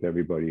competing with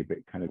everybody,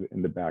 but kind of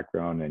in the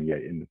background and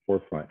yet in the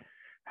forefront.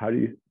 How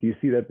do you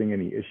see that being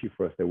any issue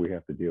for us that we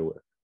have to deal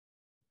with?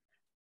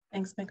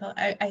 Thanks, Michael.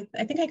 I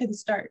think I could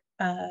start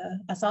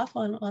us off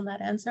on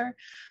that answer.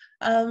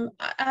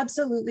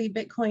 Absolutely,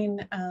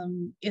 Bitcoin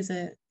is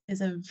a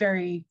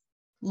very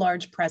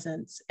large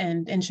presence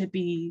and should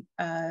be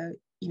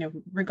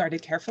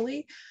regarded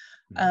carefully.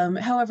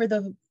 However,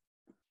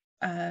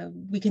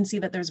 we can see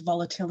that there's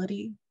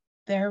volatility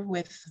there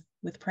with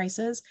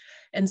prices,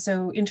 and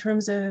so in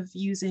terms of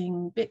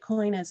using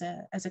Bitcoin as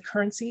a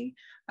currency,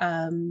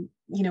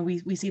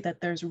 we see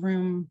that there's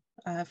room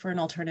for an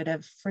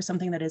alternative, for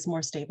something that is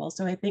more stable.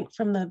 So I think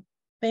from the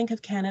Bank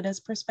of Canada's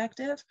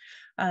perspective,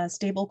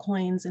 stable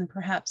coins and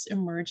perhaps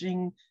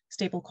emerging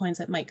stable coins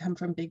that might come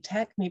from big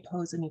tech may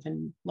pose an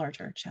even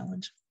larger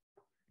challenge.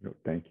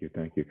 Thank you.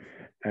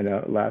 And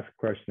last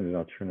question, and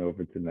I'll turn it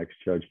over to the next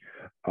judge,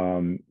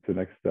 the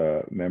next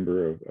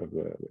member of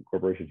the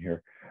corporation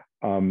here.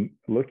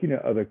 Looking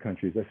at other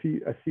countries, I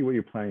see what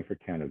you're planning for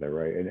Canada,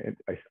 right? And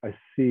I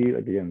see,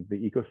 again, the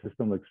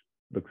ecosystem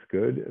looks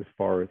good as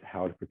far as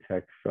how to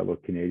protect fellow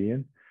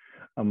Canadians.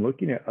 I'm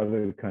looking at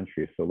other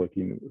countries, so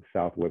looking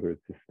south, whether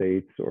it's the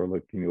States or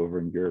looking over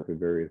in Europe and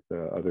various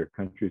other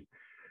countries.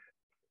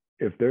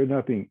 If they're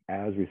not being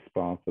as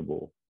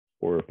responsible,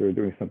 or if they're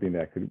doing something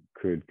that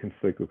could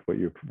conflict with what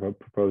you're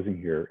proposing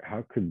here,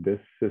 how could this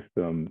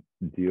system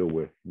deal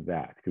with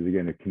that? Because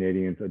again, the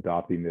Canadians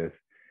adopting this,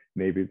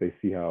 maybe they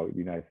see how the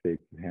United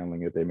States is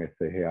handling it, they may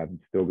say, hey, I'm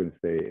still going to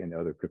stay in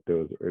other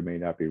cryptos, or it may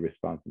not be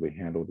responsibly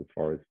handled as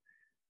far as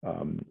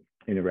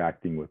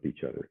interacting with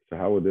each other. So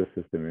how would this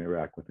system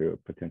interact with a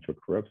potential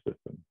corrupt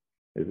system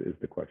is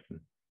the question.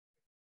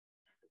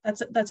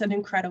 That's an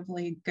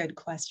incredibly good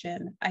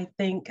question. I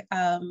think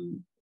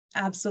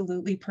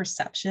absolutely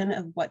perception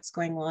of what's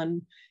going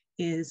on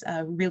is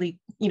really,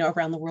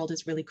 around the world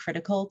is really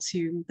critical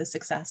to the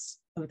success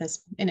of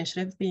this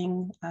initiative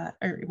being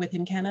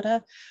within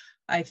Canada.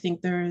 I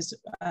think there's,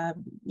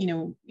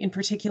 in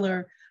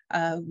particular,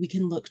 we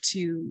can look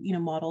to,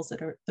 models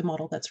that are the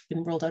model that's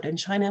been rolled out in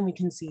China, and we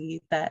can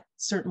see that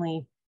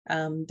certainly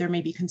there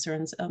may be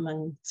concerns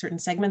among certain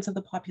segments of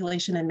the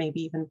population and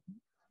maybe even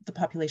the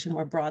population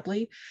more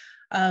broadly.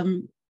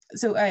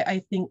 So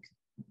I think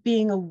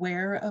being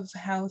aware of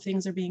how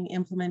things are being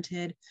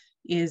implemented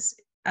is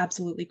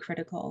absolutely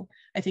critical.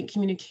 I think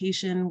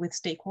communication with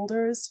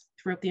stakeholders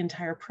throughout the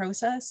entire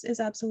process is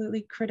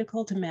absolutely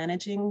critical to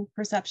managing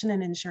perception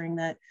and ensuring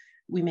that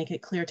we make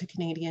it clear to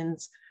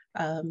Canadians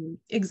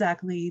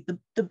exactly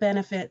the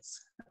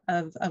benefits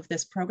of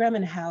this program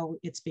and how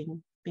it's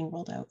being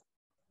rolled out.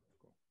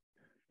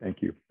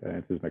 Thank you. That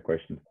answers my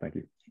questions. Thank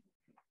you.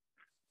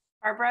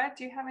 Barbara,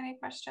 do you have any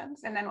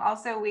questions? And then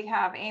also we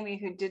have Amy,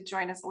 who did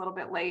join us a little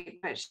bit late,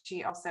 but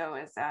she also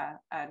is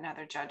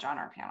another judge on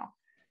our panel.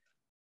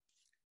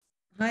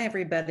 Hi,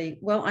 everybody.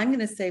 Well, I'm going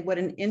to say what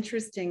an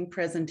interesting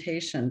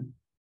presentation.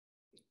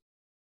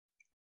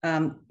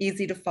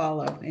 Easy to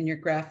follow, and your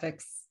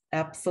graphics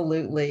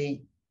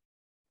absolutely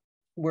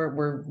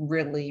were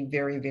really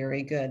very,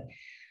 very good.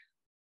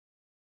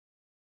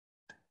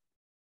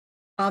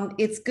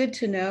 It's good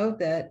to know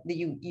that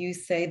you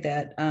say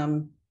that,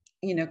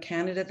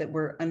 Canada, that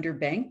we're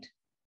underbanked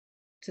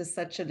to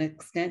such an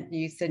extent.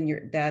 You said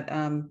that,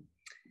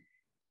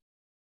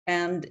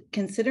 and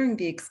considering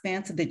the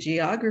expanse of the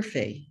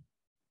geography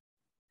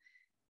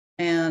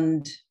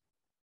and,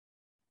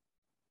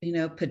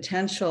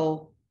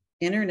 potential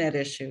internet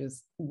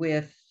issues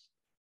with,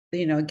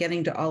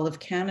 getting to all of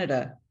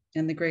Canada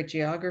and the great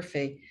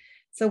geography.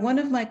 So one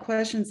of my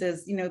questions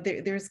is,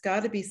 there's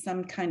got to be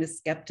some kind of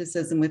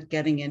skepticism with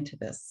getting into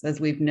this,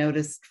 as we've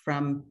noticed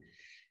from,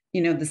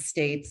 the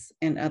states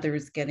and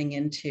others getting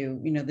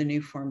into, the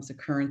new forms of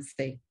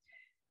currency.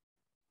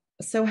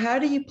 So how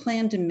do you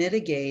plan to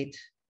mitigate,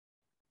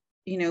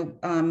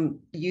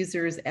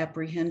 users'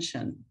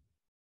 apprehension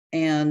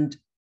and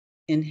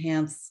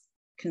enhance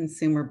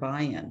consumer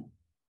buy-in?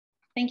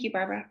 Thank you,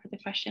 Barbara, for the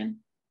question.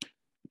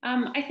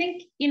 I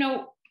think,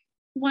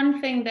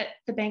 one thing that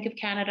the Bank of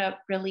Canada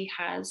really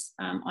has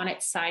on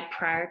its side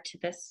prior to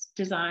this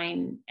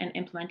design and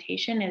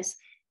implementation is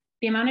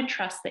the amount of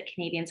trust that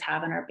Canadians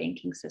have in our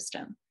banking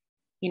system.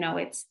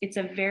 It's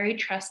a very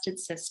trusted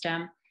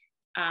system.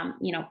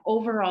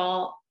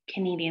 Overall,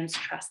 Canadians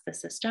trust the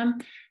system.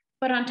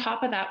 But on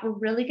top of that, we're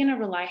really going to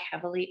rely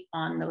heavily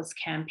on those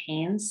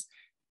campaigns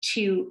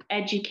to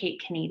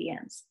educate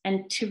Canadians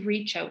and to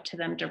reach out to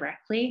them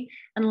directly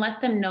and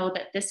let them know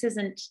that this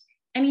isn't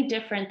any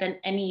different than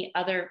any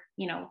other,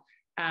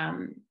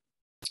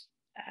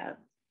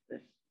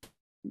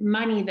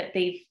 money that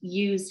they've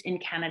used in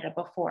Canada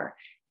before.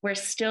 We're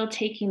still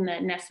taking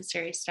the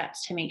necessary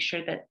steps to make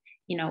sure that,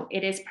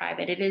 it is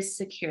private, it is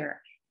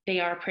secure, they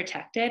are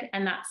protected,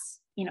 and that's,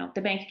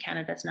 the Bank of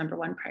Canada's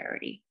 #1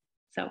 priority.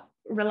 So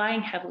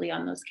relying heavily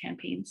on those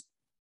campaigns.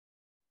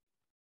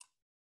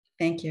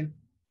 Thank you.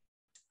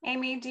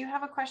 Amy, do you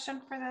have a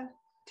question for the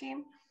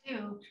team?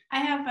 I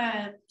have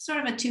a sort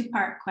of a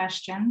two-part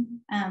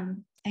question.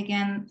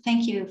 Again,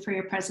 thank you for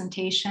your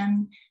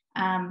presentation.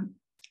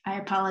 I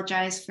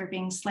apologize for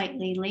being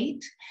slightly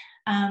late,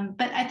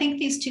 but I think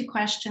these two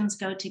questions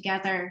go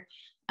together.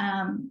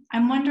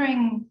 I'm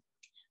wondering,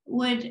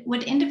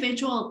 would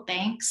individual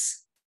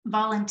banks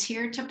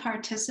volunteer to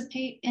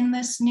participate in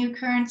this new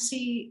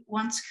currency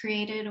once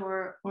created,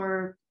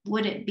 or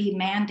would it be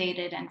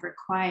mandated and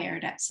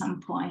required at some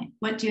point?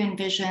 What do you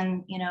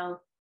envision,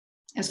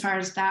 as far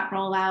as that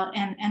rollout.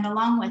 And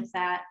along with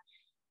that,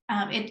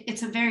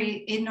 it's a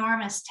very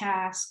enormous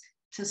task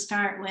to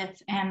start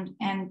with,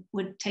 and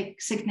would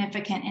take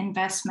significant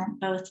investment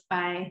both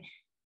by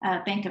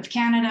Bank of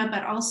Canada,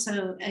 but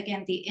also,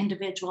 again, the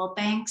individual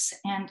banks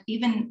and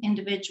even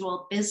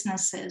individual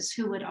businesses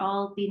who would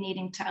all be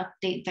needing to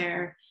update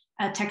their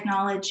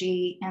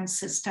technology and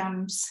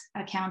systems,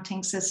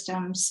 accounting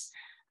systems.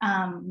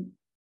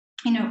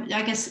 You know,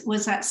 I guess,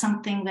 was that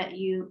something that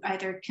you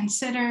either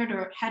considered,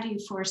 or how do you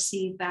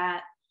foresee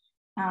that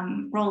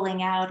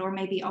rolling out, or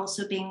maybe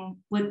also being,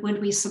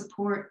 would we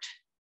support,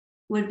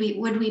 would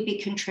we be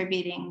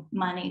contributing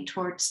money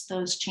towards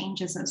those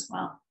changes as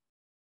well?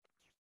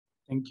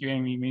 Thank you,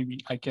 Amy. Maybe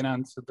I can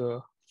answer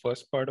the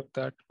first part of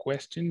that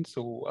question.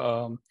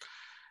 So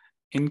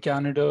in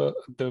Canada,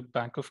 the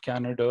Bank of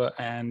Canada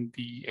and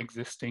the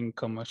existing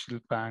commercial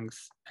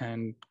banks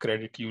and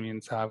credit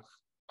unions have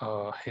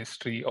a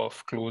history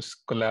of close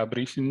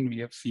collaboration. We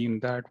have seen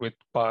that with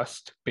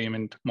past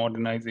payment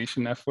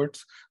modernization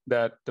efforts,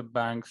 that the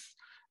banks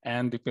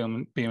and the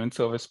payment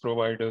service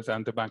providers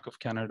and the Bank of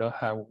Canada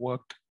have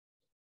worked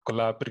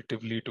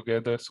collaboratively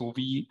together. So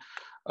we,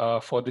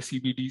 for the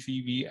CBDC,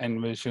 we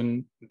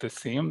envision the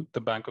same,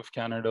 the Bank of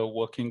Canada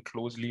working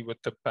closely with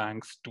the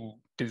banks to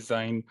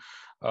design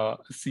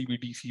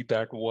CBDC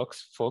that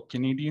works for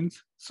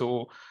Canadians.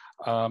 So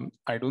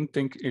I don't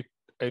think it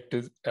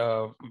is,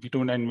 we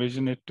don't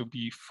envision it to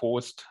be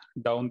forced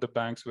down the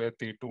banks where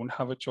they don't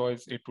have a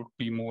choice. It would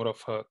be more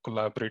of a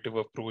collaborative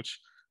approach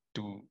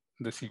to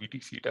the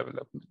CBDC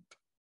development.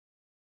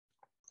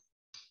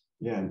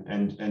 Yeah,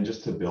 and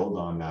just to build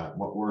on that,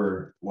 what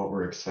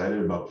we're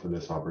excited about for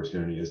this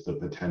opportunity is the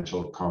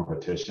potential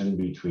competition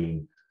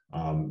between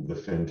the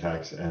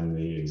fintechs and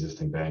the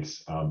existing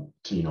banks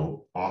to, you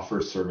know,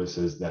 offer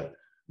services that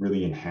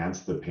really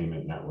enhance the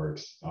payment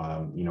networks.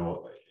 You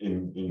know,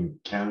 in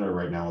Canada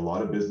right now, a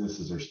lot of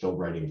businesses are still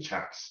writing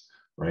checks,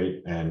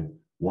 right? And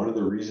one of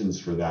the reasons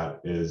for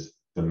that is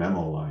the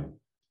memo line.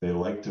 They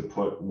like to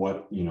put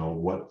what, you know,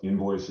 what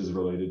invoice is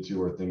related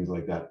to or things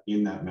like that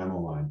in that memo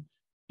line.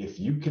 If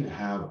you can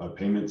have a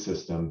payment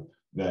system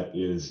that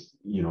is,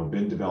 you know,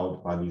 been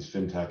developed by these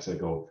fintechs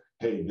that go,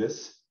 hey,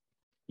 this,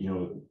 you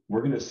know,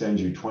 we're going to send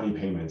you 20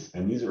 payments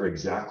and these are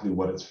exactly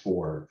what it's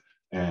for.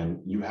 And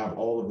you have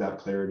all of that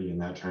clarity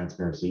and that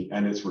transparency,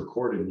 and it's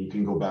recorded and you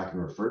can go back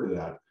and refer to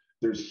that.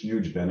 There's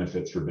huge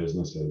benefits for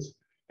businesses.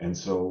 And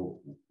so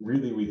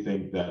really, we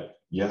think that,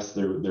 yes,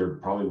 there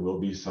probably will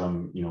be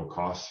some, you know,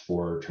 costs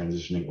for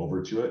transitioning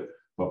over to it,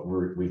 but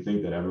we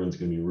think that everyone's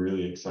going to be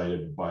really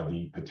excited by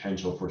the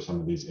potential for some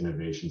of these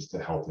innovations to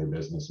help their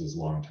businesses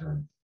long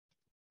term.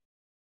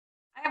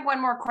 I have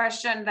one more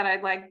question that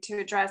I'd like to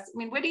address. I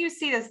mean, what do you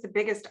see as the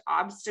biggest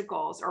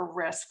obstacles or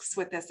risks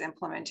with this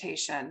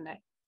implementation?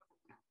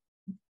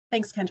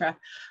 Thanks, Kendra.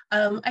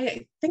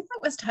 I think that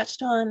was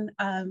touched on,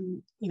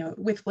 you know,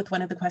 with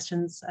one of the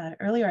questions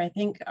earlier. I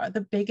think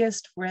the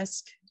biggest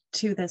risk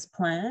to this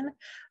plan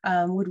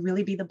would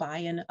really be the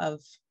buy-in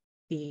of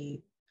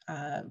the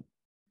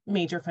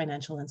major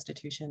financial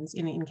institutions.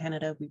 In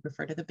Canada, we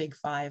refer to the Big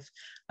Five.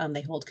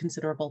 They hold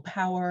considerable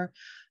power.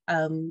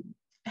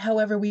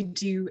 However, we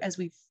do, as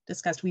we've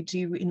discussed, we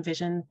do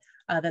envision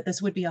that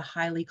this would be a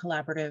highly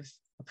collaborative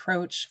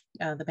approach.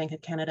 The Bank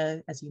of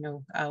Canada, as you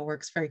know,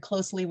 works very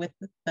closely with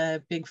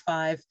the Big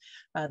Five.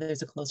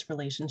 There's a close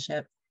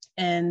relationship,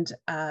 and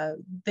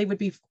there would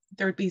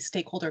be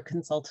stakeholder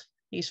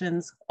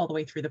consultations all the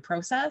way through the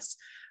process.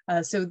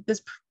 So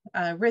this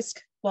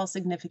risk, while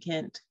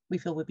significant, we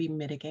feel would be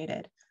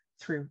mitigated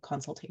through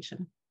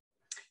consultation.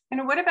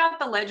 And what about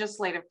the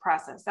legislative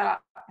process?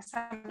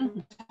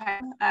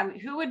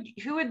 Who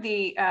would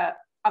the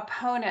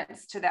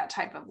opponents to that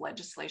type of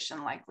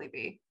legislation likely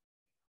be?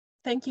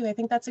 Thank you. I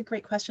think that's a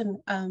great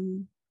question.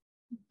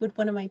 Would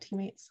one of my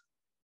teammates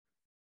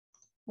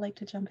like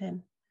to jump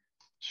in?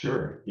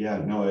 Sure. Yeah.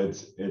 No,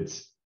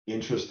 it's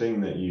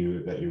interesting that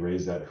you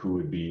raised that, who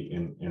would be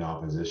in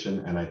opposition,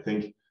 and I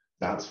think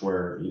that's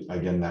where,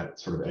 again, that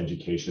sort of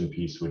education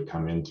piece would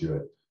come into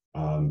it,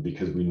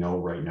 because we know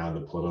right now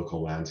the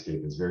political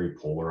landscape is very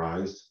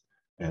polarized,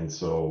 and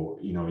so,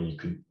 you know,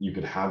 you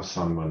could have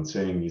someone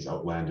saying these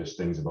outlandish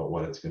things about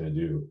what it's going to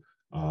do.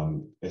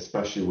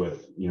 Especially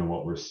with, you know,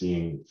 what we're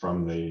seeing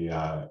from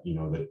the, you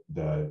know,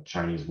 the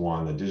Chinese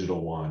yuan, the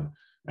digital yuan,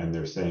 and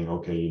they're saying,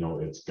 okay, you know,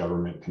 it's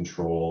government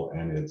control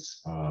and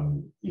it's,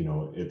 you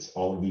know, it's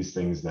all of these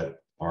things that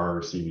our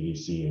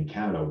CBDC in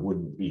Canada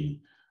wouldn't be.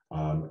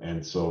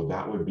 And so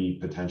that would be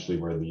potentially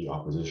where the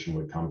opposition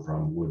would come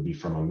from, would be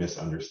from a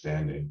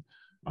misunderstanding.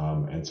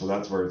 And so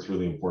that's where it's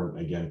really important,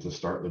 again, to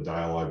start the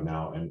dialogue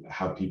now and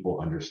have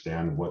people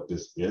understand what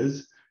this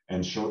is,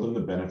 and show them the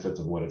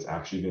benefits of what it's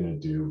actually going to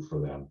do for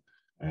them.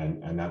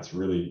 And that's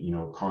really, you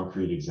know,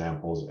 concrete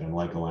examples. And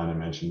like Alana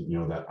mentioned, you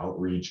know, that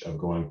outreach of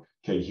going,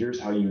 okay,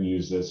 here's how you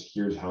use this,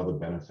 here's how the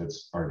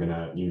benefits are going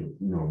to, you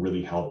know,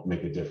 really help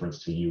make a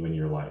difference to you in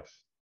your life.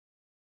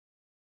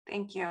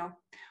 Thank you. Well,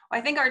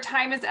 I think our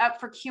time is up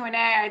for Q&A.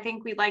 I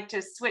think we'd like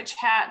to switch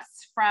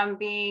hats from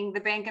being the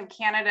Bank of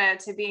Canada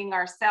to being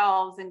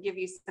ourselves and give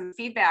you some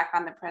feedback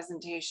on the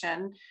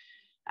presentation.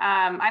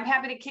 I'm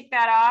happy to kick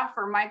that off,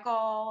 or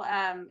Michael,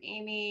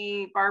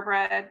 Amy,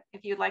 Barbara,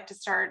 if you'd like to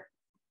start.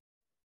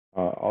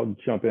 I'll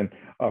jump in.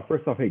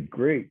 First off, hey,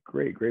 great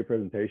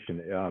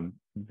presentation.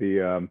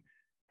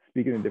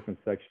 Speaking in different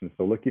sections,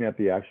 so looking at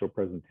the actual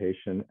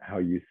presentation, how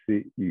you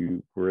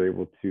were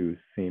able to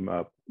seam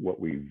up what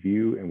we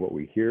view and what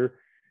we hear.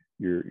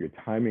 Your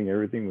timing,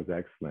 everything was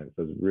excellent.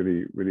 So I was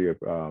really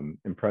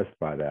impressed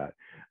by that.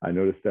 I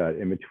noticed that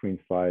in between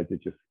slides,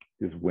 it just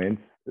went.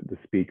 The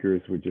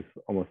speakers were just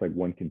almost like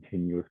one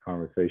continuous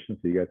conversation.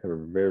 So you guys have a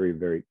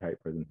very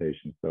tight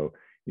presentation. So,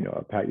 you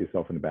know, pat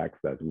yourself in the back for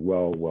that. It's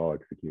well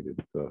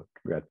executed. So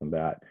congrats on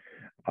that.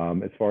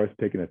 As far as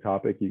picking a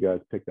topic, you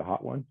guys picked a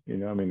hot one. You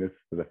know, I mean,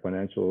 the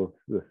financial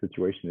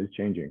situation is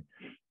changing,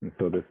 and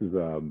so this is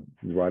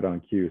right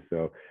on cue.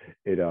 So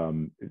it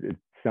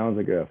sounds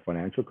like a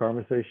financial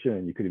conversation,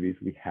 and you could have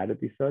easily had it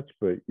be such,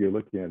 but you're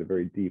looking at a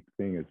very deep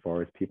thing as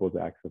far as people's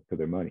access to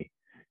their money.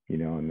 You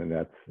know, and then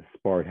that's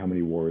sparked how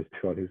many wars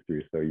throughout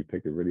history. So you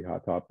picked a really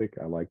hot topic.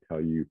 I liked how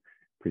you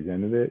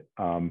presented it.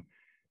 As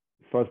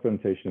far as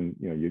presentation,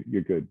 you know,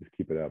 you're good. Just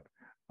keep it up.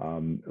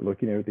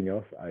 Looking at everything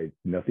else,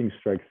 nothing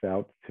strikes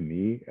out to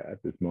me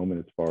at this moment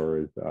as far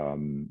as a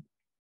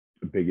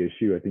big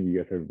issue. I think you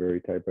guys have a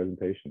very tight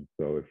presentation.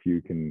 So if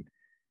you can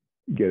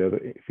get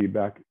other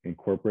feedback,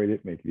 incorporate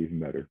it, make it even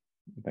better.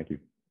 Thank you.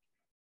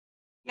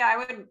 Yeah, I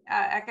would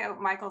echo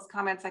Michael's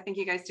comments. I think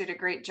you guys did a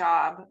great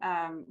job.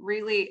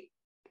 Really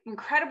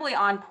incredibly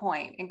on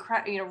point.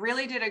 You know,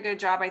 really did a good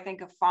job, I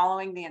think, of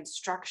following the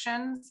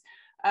instructions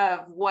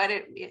of what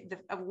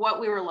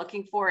we were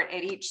looking for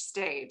at each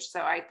stage.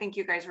 So I think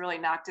you guys really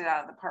knocked it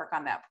out of the park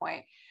on that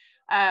point.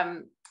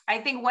 I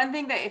think one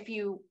thing that if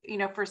you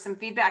know, for some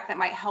feedback that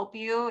might help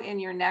you in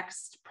your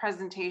next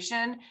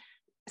presentation,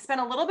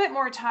 spend a little bit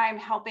more time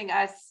helping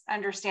us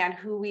understand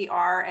who we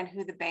are and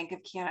who the Bank of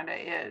Canada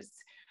is.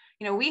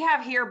 You know, we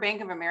have here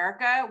Bank of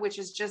America, which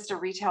is just a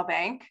retail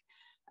bank.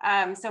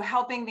 So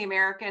helping the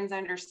Americans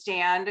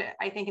understand,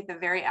 I think at the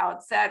very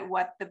outset,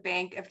 what the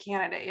Bank of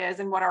Canada is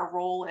and what our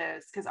role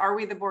is, because are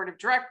we the board of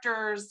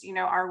directors? You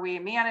know, are we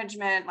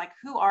management? Like,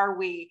 who are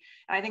we?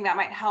 And I think that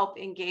might help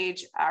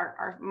engage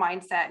our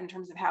mindset in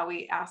terms of how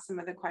we ask some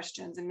of the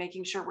questions and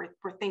making sure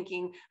we're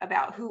thinking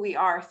about who we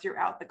are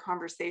throughout the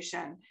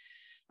conversation.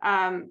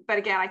 But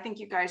again, I think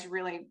you guys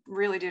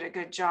really did a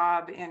good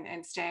job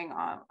in staying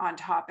on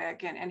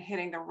topic and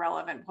hitting the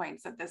relevant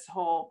points that this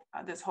whole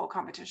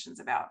competition's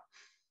about.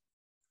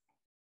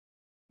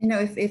 You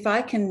know, if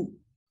I can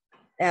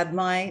add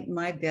my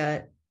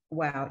bit,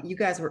 wow, you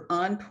guys were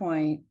on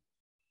point.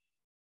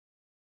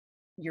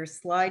 Your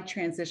slide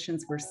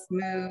transitions were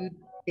smooth.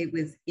 It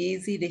was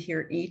easy to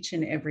hear each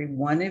and every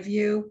one of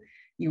you.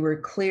 You were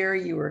clear,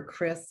 you were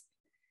crisp.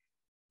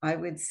 I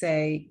would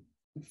say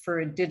for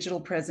a digital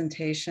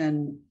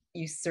presentation,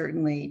 you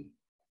certainly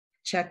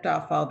checked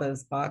off all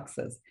those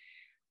boxes.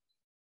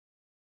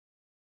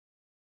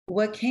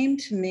 What came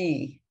to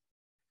me,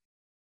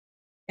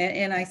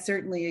 and I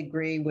certainly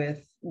agree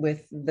with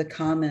the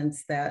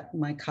comments that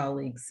my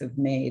colleagues have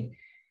made.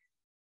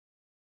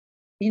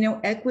 You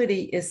know,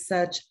 equity is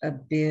such a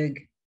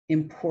big,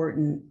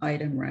 important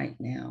item right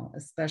now,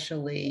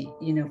 especially,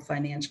 you know,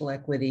 financial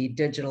equity,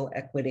 digital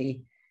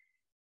equity.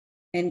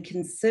 And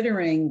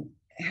considering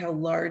how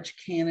large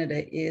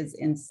Canada is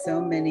in so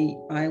many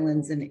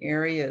islands and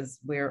areas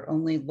where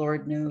only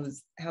Lord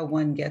knows how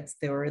one gets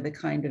there, or the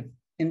kind of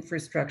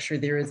infrastructure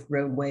there is,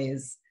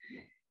 roadways,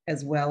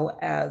 as well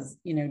as,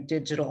 you know,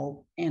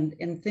 digital and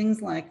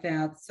things like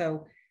that.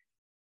 So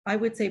I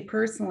would say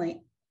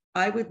personally,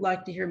 I would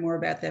like to hear more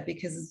about that,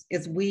 because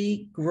as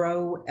we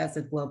grow as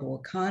a global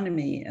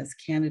economy, as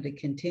Canada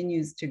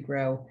continues to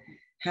grow,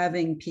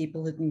 having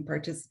people who can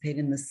participate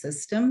in the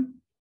system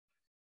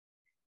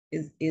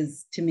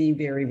is to me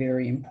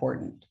very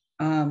important.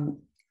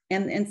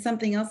 And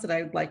something else that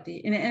I would like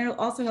to, and it'll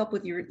also help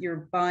with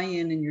your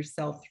buy-in and your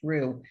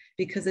sell-through,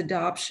 because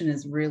adoption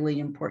is really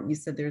important. You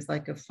said there's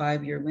like a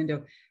 5-year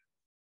window.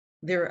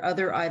 There are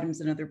other items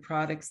and other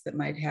products that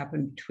might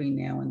happen between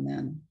now and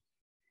then.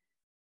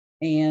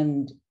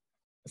 And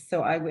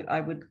so I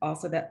would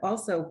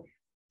also,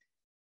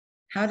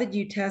 how did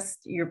you test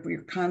your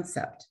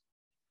concept?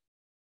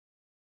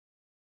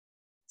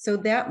 So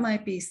that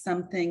might be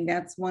something,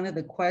 that's one of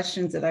the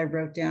questions that I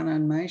wrote down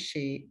on my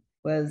sheet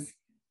was,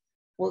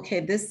 well,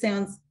 okay, this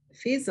sounds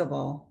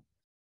feasible,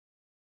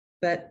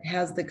 but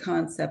has the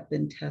concept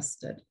been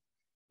tested?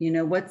 You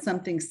know, what's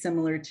something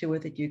similar to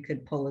it that you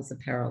could pull as a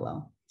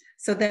parallel?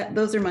 So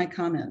those are my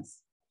comments.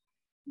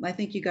 I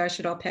think you guys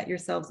should all pat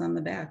yourselves on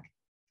the back.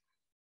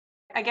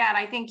 Again,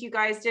 I think you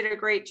guys did a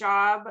great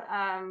job.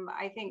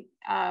 I think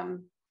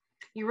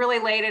you really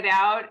laid it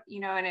out, you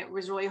know, and it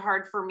was really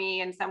hard for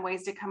me in some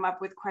ways to come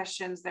up with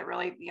questions that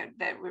really, you know,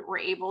 that were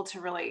able to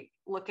really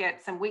look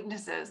at some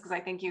weaknesses, because I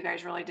think you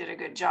guys really did a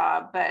good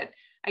job. But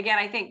again,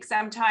 I think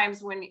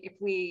sometimes if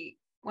we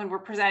when we're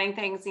presenting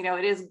things, you know,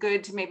 it is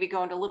good to maybe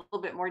go into a little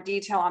bit more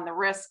detail on the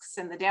risks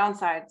and the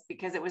downsides,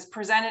 because it was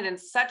presented in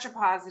such a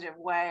positive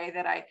way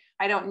that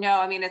I don't know.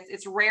 I mean,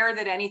 it's rare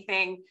that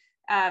anything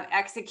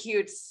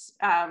executes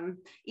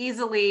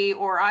easily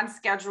or on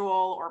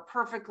schedule or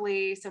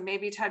perfectly. So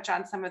maybe touch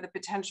on some of the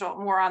potential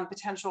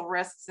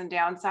risks and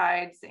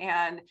downsides,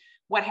 and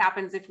what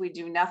happens if we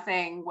do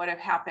nothing, what have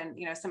happened,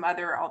 you know, some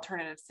other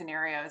alternative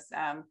scenarios,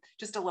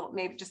 just a little,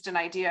 maybe just an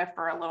idea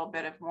for a little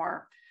bit of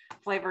more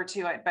flavor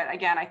to it. But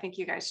again, I think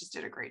you guys just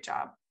did a great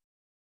job.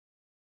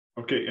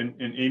 Okay, and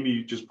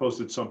Amy just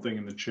posted something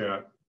in the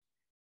chat.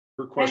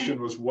 Her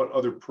question was, what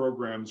other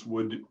programs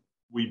would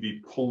we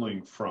be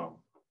pulling from?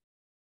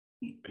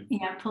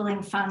 Yeah,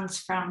 pulling funds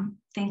from.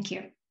 Thank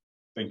you.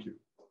 Thank you.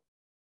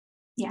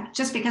 Yeah,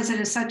 just because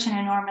it is such an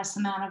enormous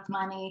amount of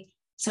money.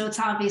 So it's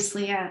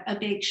obviously a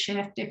big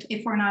shift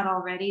if we're not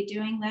already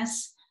doing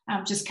this.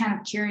 I'm just kind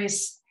of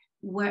curious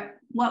what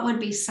would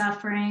be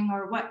suffering,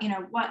 or what, you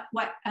know,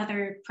 what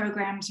other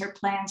programs or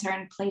plans are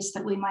in place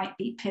that we might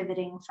be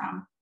pivoting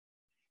from.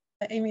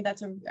 Amy,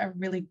 that's a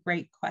really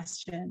great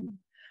question.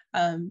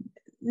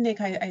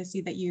 Nick, I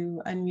see that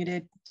you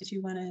unmuted. Did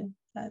you want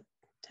to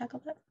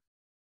tackle that?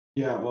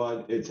 Yeah,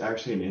 well, it's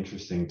actually an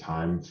interesting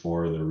time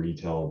for the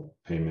retail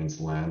payments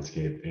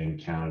landscape in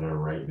Canada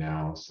right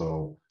now.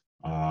 So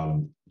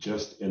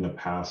just in the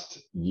past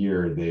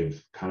year,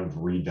 they've kind of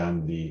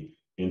redone the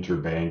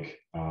interbank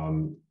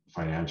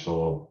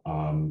financial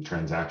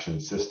transaction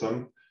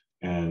system.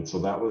 And so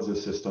that was a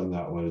system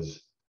that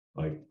was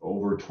like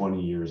over 20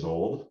 years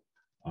old.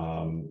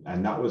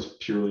 And that was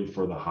purely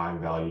for the high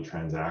value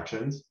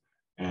transactions.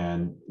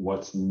 And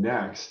what's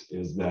next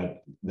is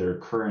that their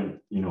current,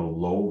 you know,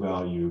 low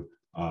value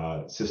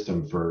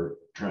system for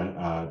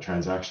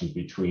transactions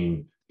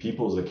between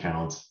people's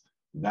accounts,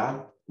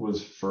 that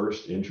was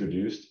first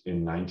introduced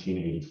in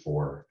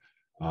 1984.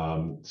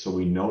 So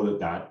we know that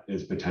that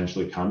is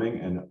potentially coming,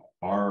 and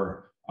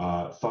our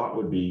thought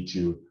would be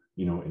to,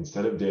 you know,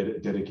 instead of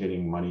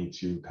dedicating money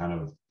to kind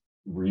of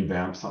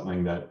revamp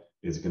something that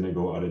is going to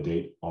go out of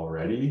date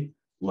already,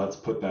 let's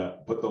put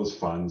those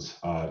funds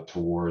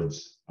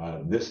towards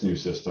this new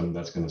system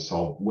that's going to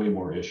solve way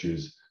more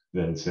issues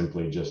than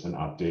simply just an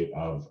update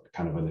of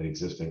kind of an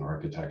existing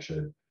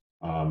architecture.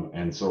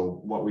 And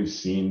so what we've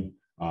seen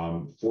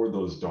for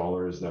those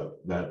dollars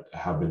that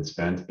have been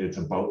spent, it's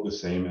about the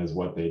same as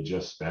what they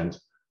just spent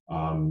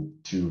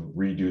to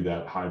redo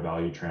that high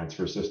value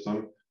transfer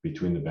system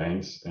between the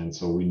banks. And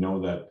so we know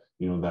that,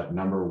 you know, that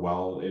number,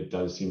 while it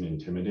does seem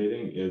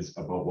intimidating, is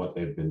about what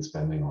they've been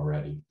spending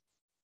already.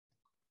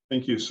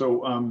 Thank you.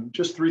 So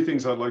just three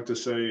things I'd like to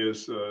say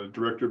as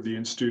Director of the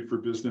Institute for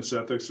Business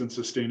Ethics and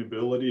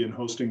Sustainability and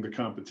hosting the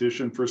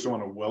competition. First, I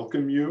want to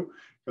welcome you,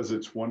 because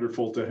it's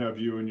wonderful to have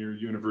you and your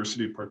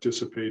university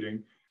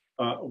participating.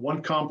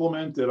 One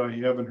compliment that I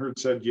haven't heard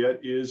said yet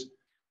is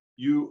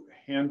you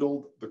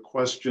handled the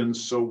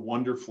questions so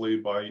wonderfully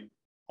by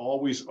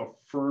always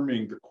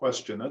affirming the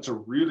question. That's a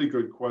really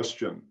good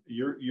question.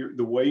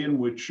 The way in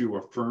which you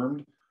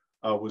affirmed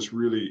was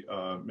really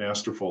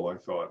masterful, I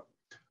thought.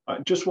 I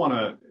just want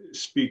to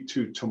speak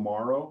to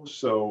tomorrow,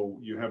 so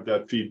you have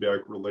that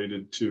feedback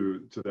related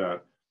to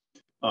that.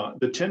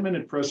 The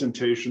 10-minute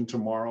presentation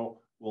tomorrow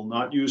will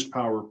not use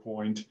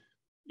PowerPoint.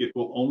 It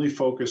will only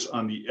focus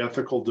on the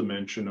ethical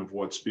dimension of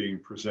what's being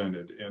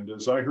presented. And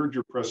as I heard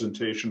your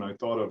presentation, I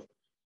thought of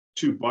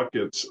two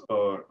buckets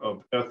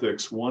of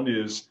ethics. One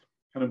is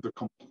kind of the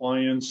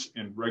compliance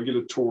and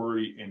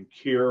regulatory and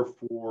care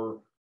for,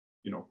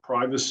 you know,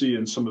 privacy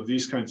and some of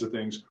these kinds of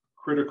things.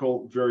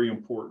 Critical, very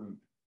important.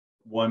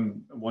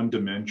 One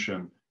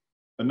dimension.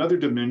 Another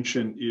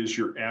dimension is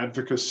your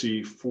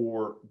advocacy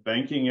for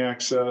banking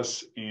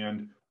access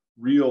and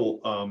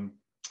real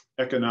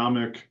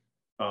economic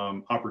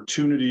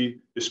opportunity,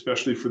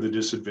 especially for the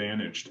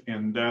disadvantaged.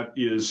 And that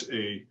is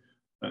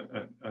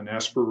an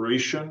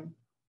aspiration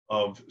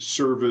of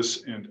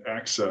service and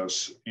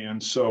access.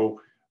 And so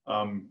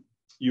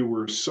you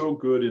were so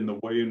good in the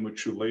way in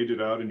which you laid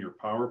it out in your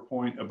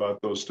PowerPoint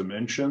about those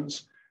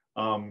dimensions.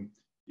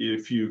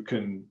 If you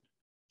can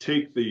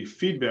take the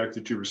feedback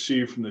that you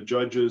received from the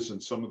judges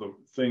and some of the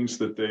things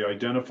that they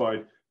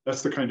identified,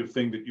 that's the kind of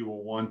thing that you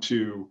will want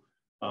to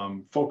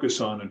focus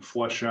on and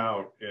flesh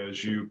out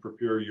as you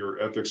prepare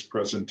your ethics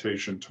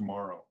presentation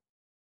tomorrow.